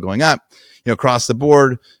price is still going up. Across the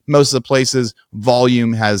board, most of the places,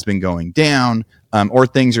 volume has been going down, or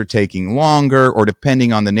things are taking longer, or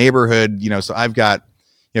depending on the neighborhood. So I've got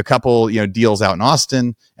a couple, deals out in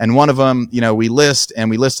Austin, and one of them, we list at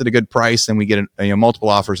a good price, and we get multiple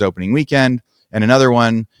offers opening weekend. And another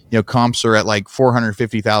one, comps are at like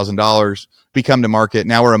 $450,000. We come to market.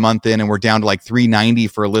 Now we're a month in, and we're down to like $390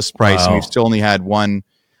 for a list price, wow. And we've still only had one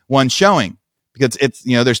showing, because it's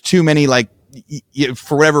there's too many, like,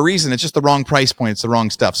 for whatever reason, it's just the wrong price point. It's the wrong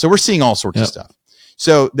stuff. So we're seeing all sorts of stuff.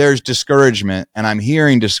 So there's discouragement, and I'm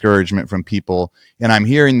hearing discouragement from people, and I'm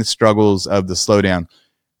hearing the struggles of the slowdown.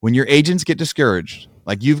 When your agents get discouraged,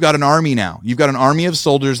 like, you've got an army now, you've got an army of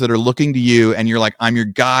soldiers that are looking to you, and you're like, I'm your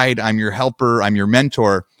guide, I'm your helper, I'm your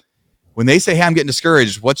mentor. When they say, hey, I'm getting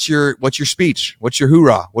discouraged, what's your speech? What's your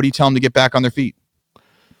hoorah? What do you tell them to get back on their feet?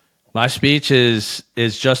 My speech is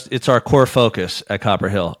just, it's our core focus at Copper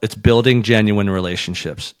Hill. It's building genuine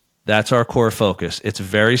relationships. That's our core focus. It's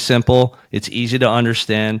very simple. It's easy to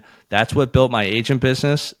understand. That's what built my agent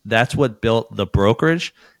business. That's what built the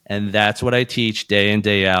brokerage. And that's what I teach day in,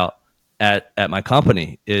 day out at my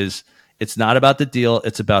company. Is it's not about the deal.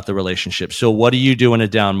 It's about the relationship. So what do you do in a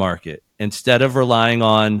down market? Instead of relying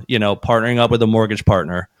on, partnering up with a mortgage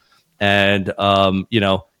partner and,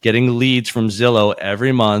 getting leads from Zillow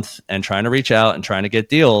every month and trying to reach out and trying to get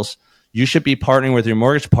deals, you should be partnering with your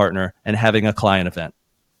mortgage partner and having a client event.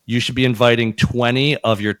 You should be inviting 20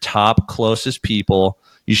 of your top closest people.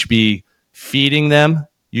 You should be feeding them.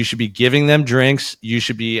 You should be giving them drinks. You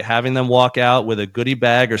should be having them walk out with a goodie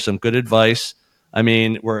bag or some good advice. I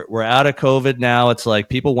mean, we're out of COVID now. It's like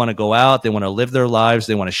people want to go out. They want to live their lives.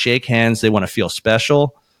 They want to shake hands. They want to feel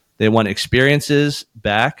special. They want experiences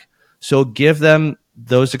back. So give them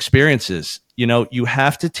those experiences. You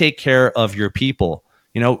have to take care of your people.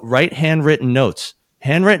 Write handwritten notes.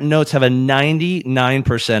 Handwritten notes have a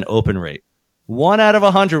 99% open rate. 1 out of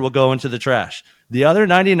 100 will go into the trash. The other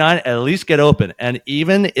 99 at least get open. And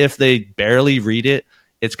even if they barely read it,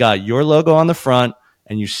 it's got your logo on the front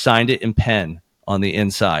and you signed it in pen on the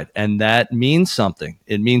inside. And that means something.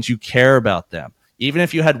 It means you care about them. Even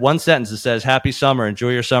if you had one sentence that says, happy summer,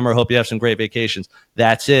 enjoy your summer, hope you have some great vacations.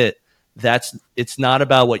 That's it. It's not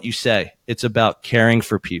about what you say. It's about caring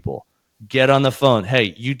for people. Get on the phone.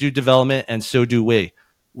 Hey, you do development and so do we.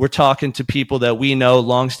 We're talking to people that we know,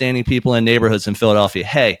 longstanding people in neighborhoods in Philadelphia.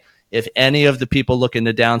 Hey, if any of the people looking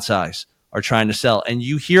to downsize are trying to sell and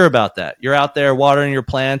you hear about that, you're out there watering your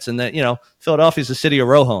plants, and that, Philadelphia is a city of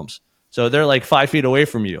row homes. So they're like 5 feet away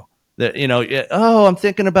from you. That, I'm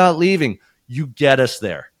thinking about leaving. You get us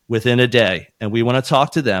there within a day. And we want to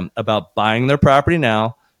talk to them about buying their property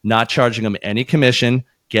now, not charging them any commission,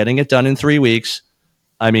 getting it done in 3 weeks.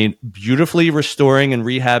 I mean, beautifully restoring and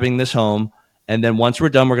rehabbing this home. And then once we're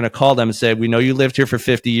done, we're going to call them and say, we know you lived here for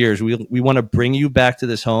 50 years. We want to bring you back to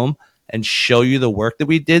this home and show you the work that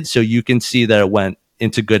we did so you can see that it went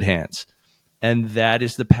into good hands. And that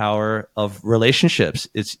is the power of relationships.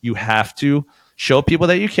 It's you have to show people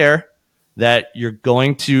that you care, that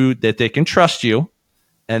that they can trust you,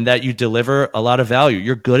 and that you deliver a lot of value.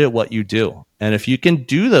 You're good at what you do. And if you can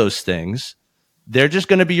do those things, they're just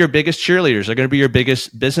going to be your biggest cheerleaders. They're going to be your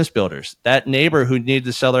biggest business builders. That neighbor who needed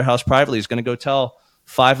to sell their house privately is going to go tell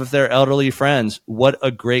 5 of their elderly friends what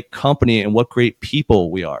a great company and what great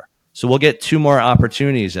people we are. So we'll get 2 more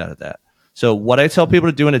opportunities out of that. So what I tell people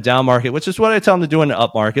to do in a down market, which is what I tell them to do in an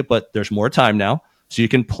up market, but there's more time now. So you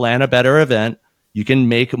can plan a better event. You can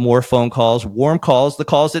make more phone calls, warm calls, the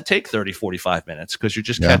calls that take 30, 45 minutes because you're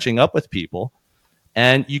just catching up with people.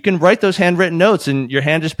 And you can write those handwritten notes, and your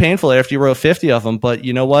hand is painful after you wrote 50 of them. But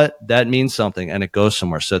you know what? That means something, and it goes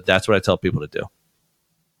somewhere. So that's what I tell people to do.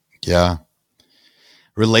 Yeah.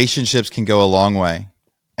 Relationships can go a long way.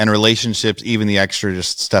 And relationships, even the extra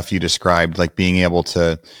just stuff you described, like being able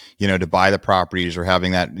to, to buy the properties or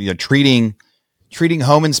having that, treating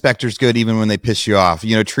home inspectors good even when they piss you off,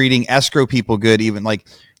 treating escrow people good, even like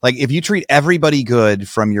if you treat everybody good,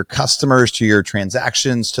 from your customers to your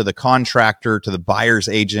transactions to the contractor to the buyer's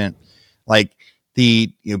agent, like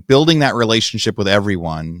building that relationship with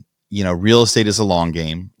everyone. Real estate is a long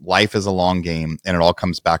game, life is a long game, and it all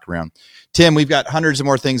comes back around. Tim, we've got hundreds of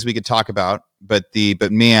more things we could talk about, but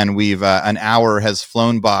man, we've an hour has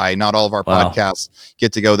flown by. Not all of our podcasts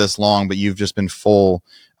get to go this long, but you've just been full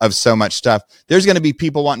of so much stuff. There's going to be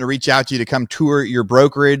people wanting to reach out to you to come tour your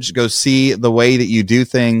brokerage, go see the way that you do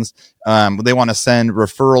things. They want to send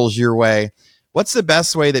referrals your way. What's the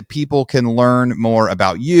best way that people can learn more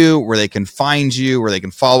about you, where they can find you, where they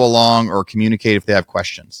can follow along or communicate if they have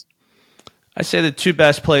questions? I say the 2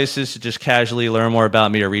 best places to just casually learn more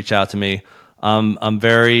about me or reach out to me. I'm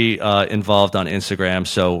very involved on Instagram.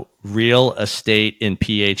 So Real Estate in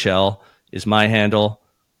PHL is my handle.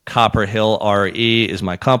 Copper Hill RE is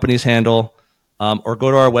my company's handle. Or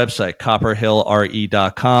go to our website,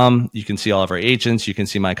 copperhillre.com. You can see all of our agents. You can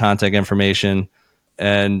see my contact information.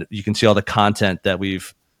 And you can see all the content that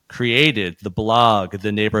we've created, the blog,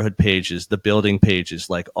 the neighborhood pages, the building pages,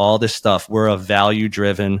 like all this stuff. We're a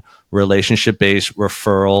value-driven, relationship-based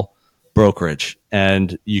referral brokerage.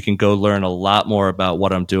 And you can go learn a lot more about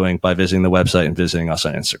what I'm doing by visiting the website and visiting us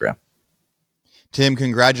on Instagram. Tim,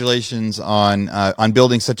 congratulations on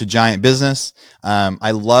building such a giant business.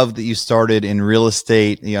 I love that you started in real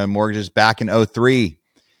estate, mortgages back in 2003,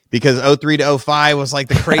 because 2003 to 2005 was like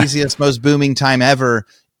the craziest, most booming time ever.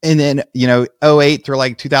 And then, 2008 through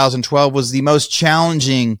like 2012 was the most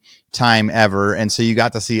challenging time ever. And so you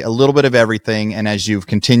got to see a little bit of everything. And as you've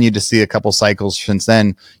continued to see a couple cycles since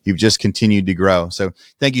then, you've just continued to grow. So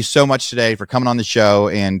thank you so much today for coming on the show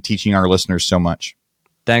and teaching our listeners so much.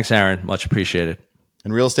 Thanks, Aaron. Much appreciated.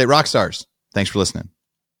 And Real Estate Rockstars, thanks for listening.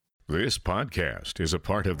 This podcast is a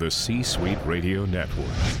part of the C-Suite Radio Network.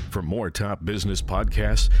 For more top business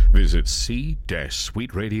podcasts, visit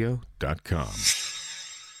c-suiteradio.com.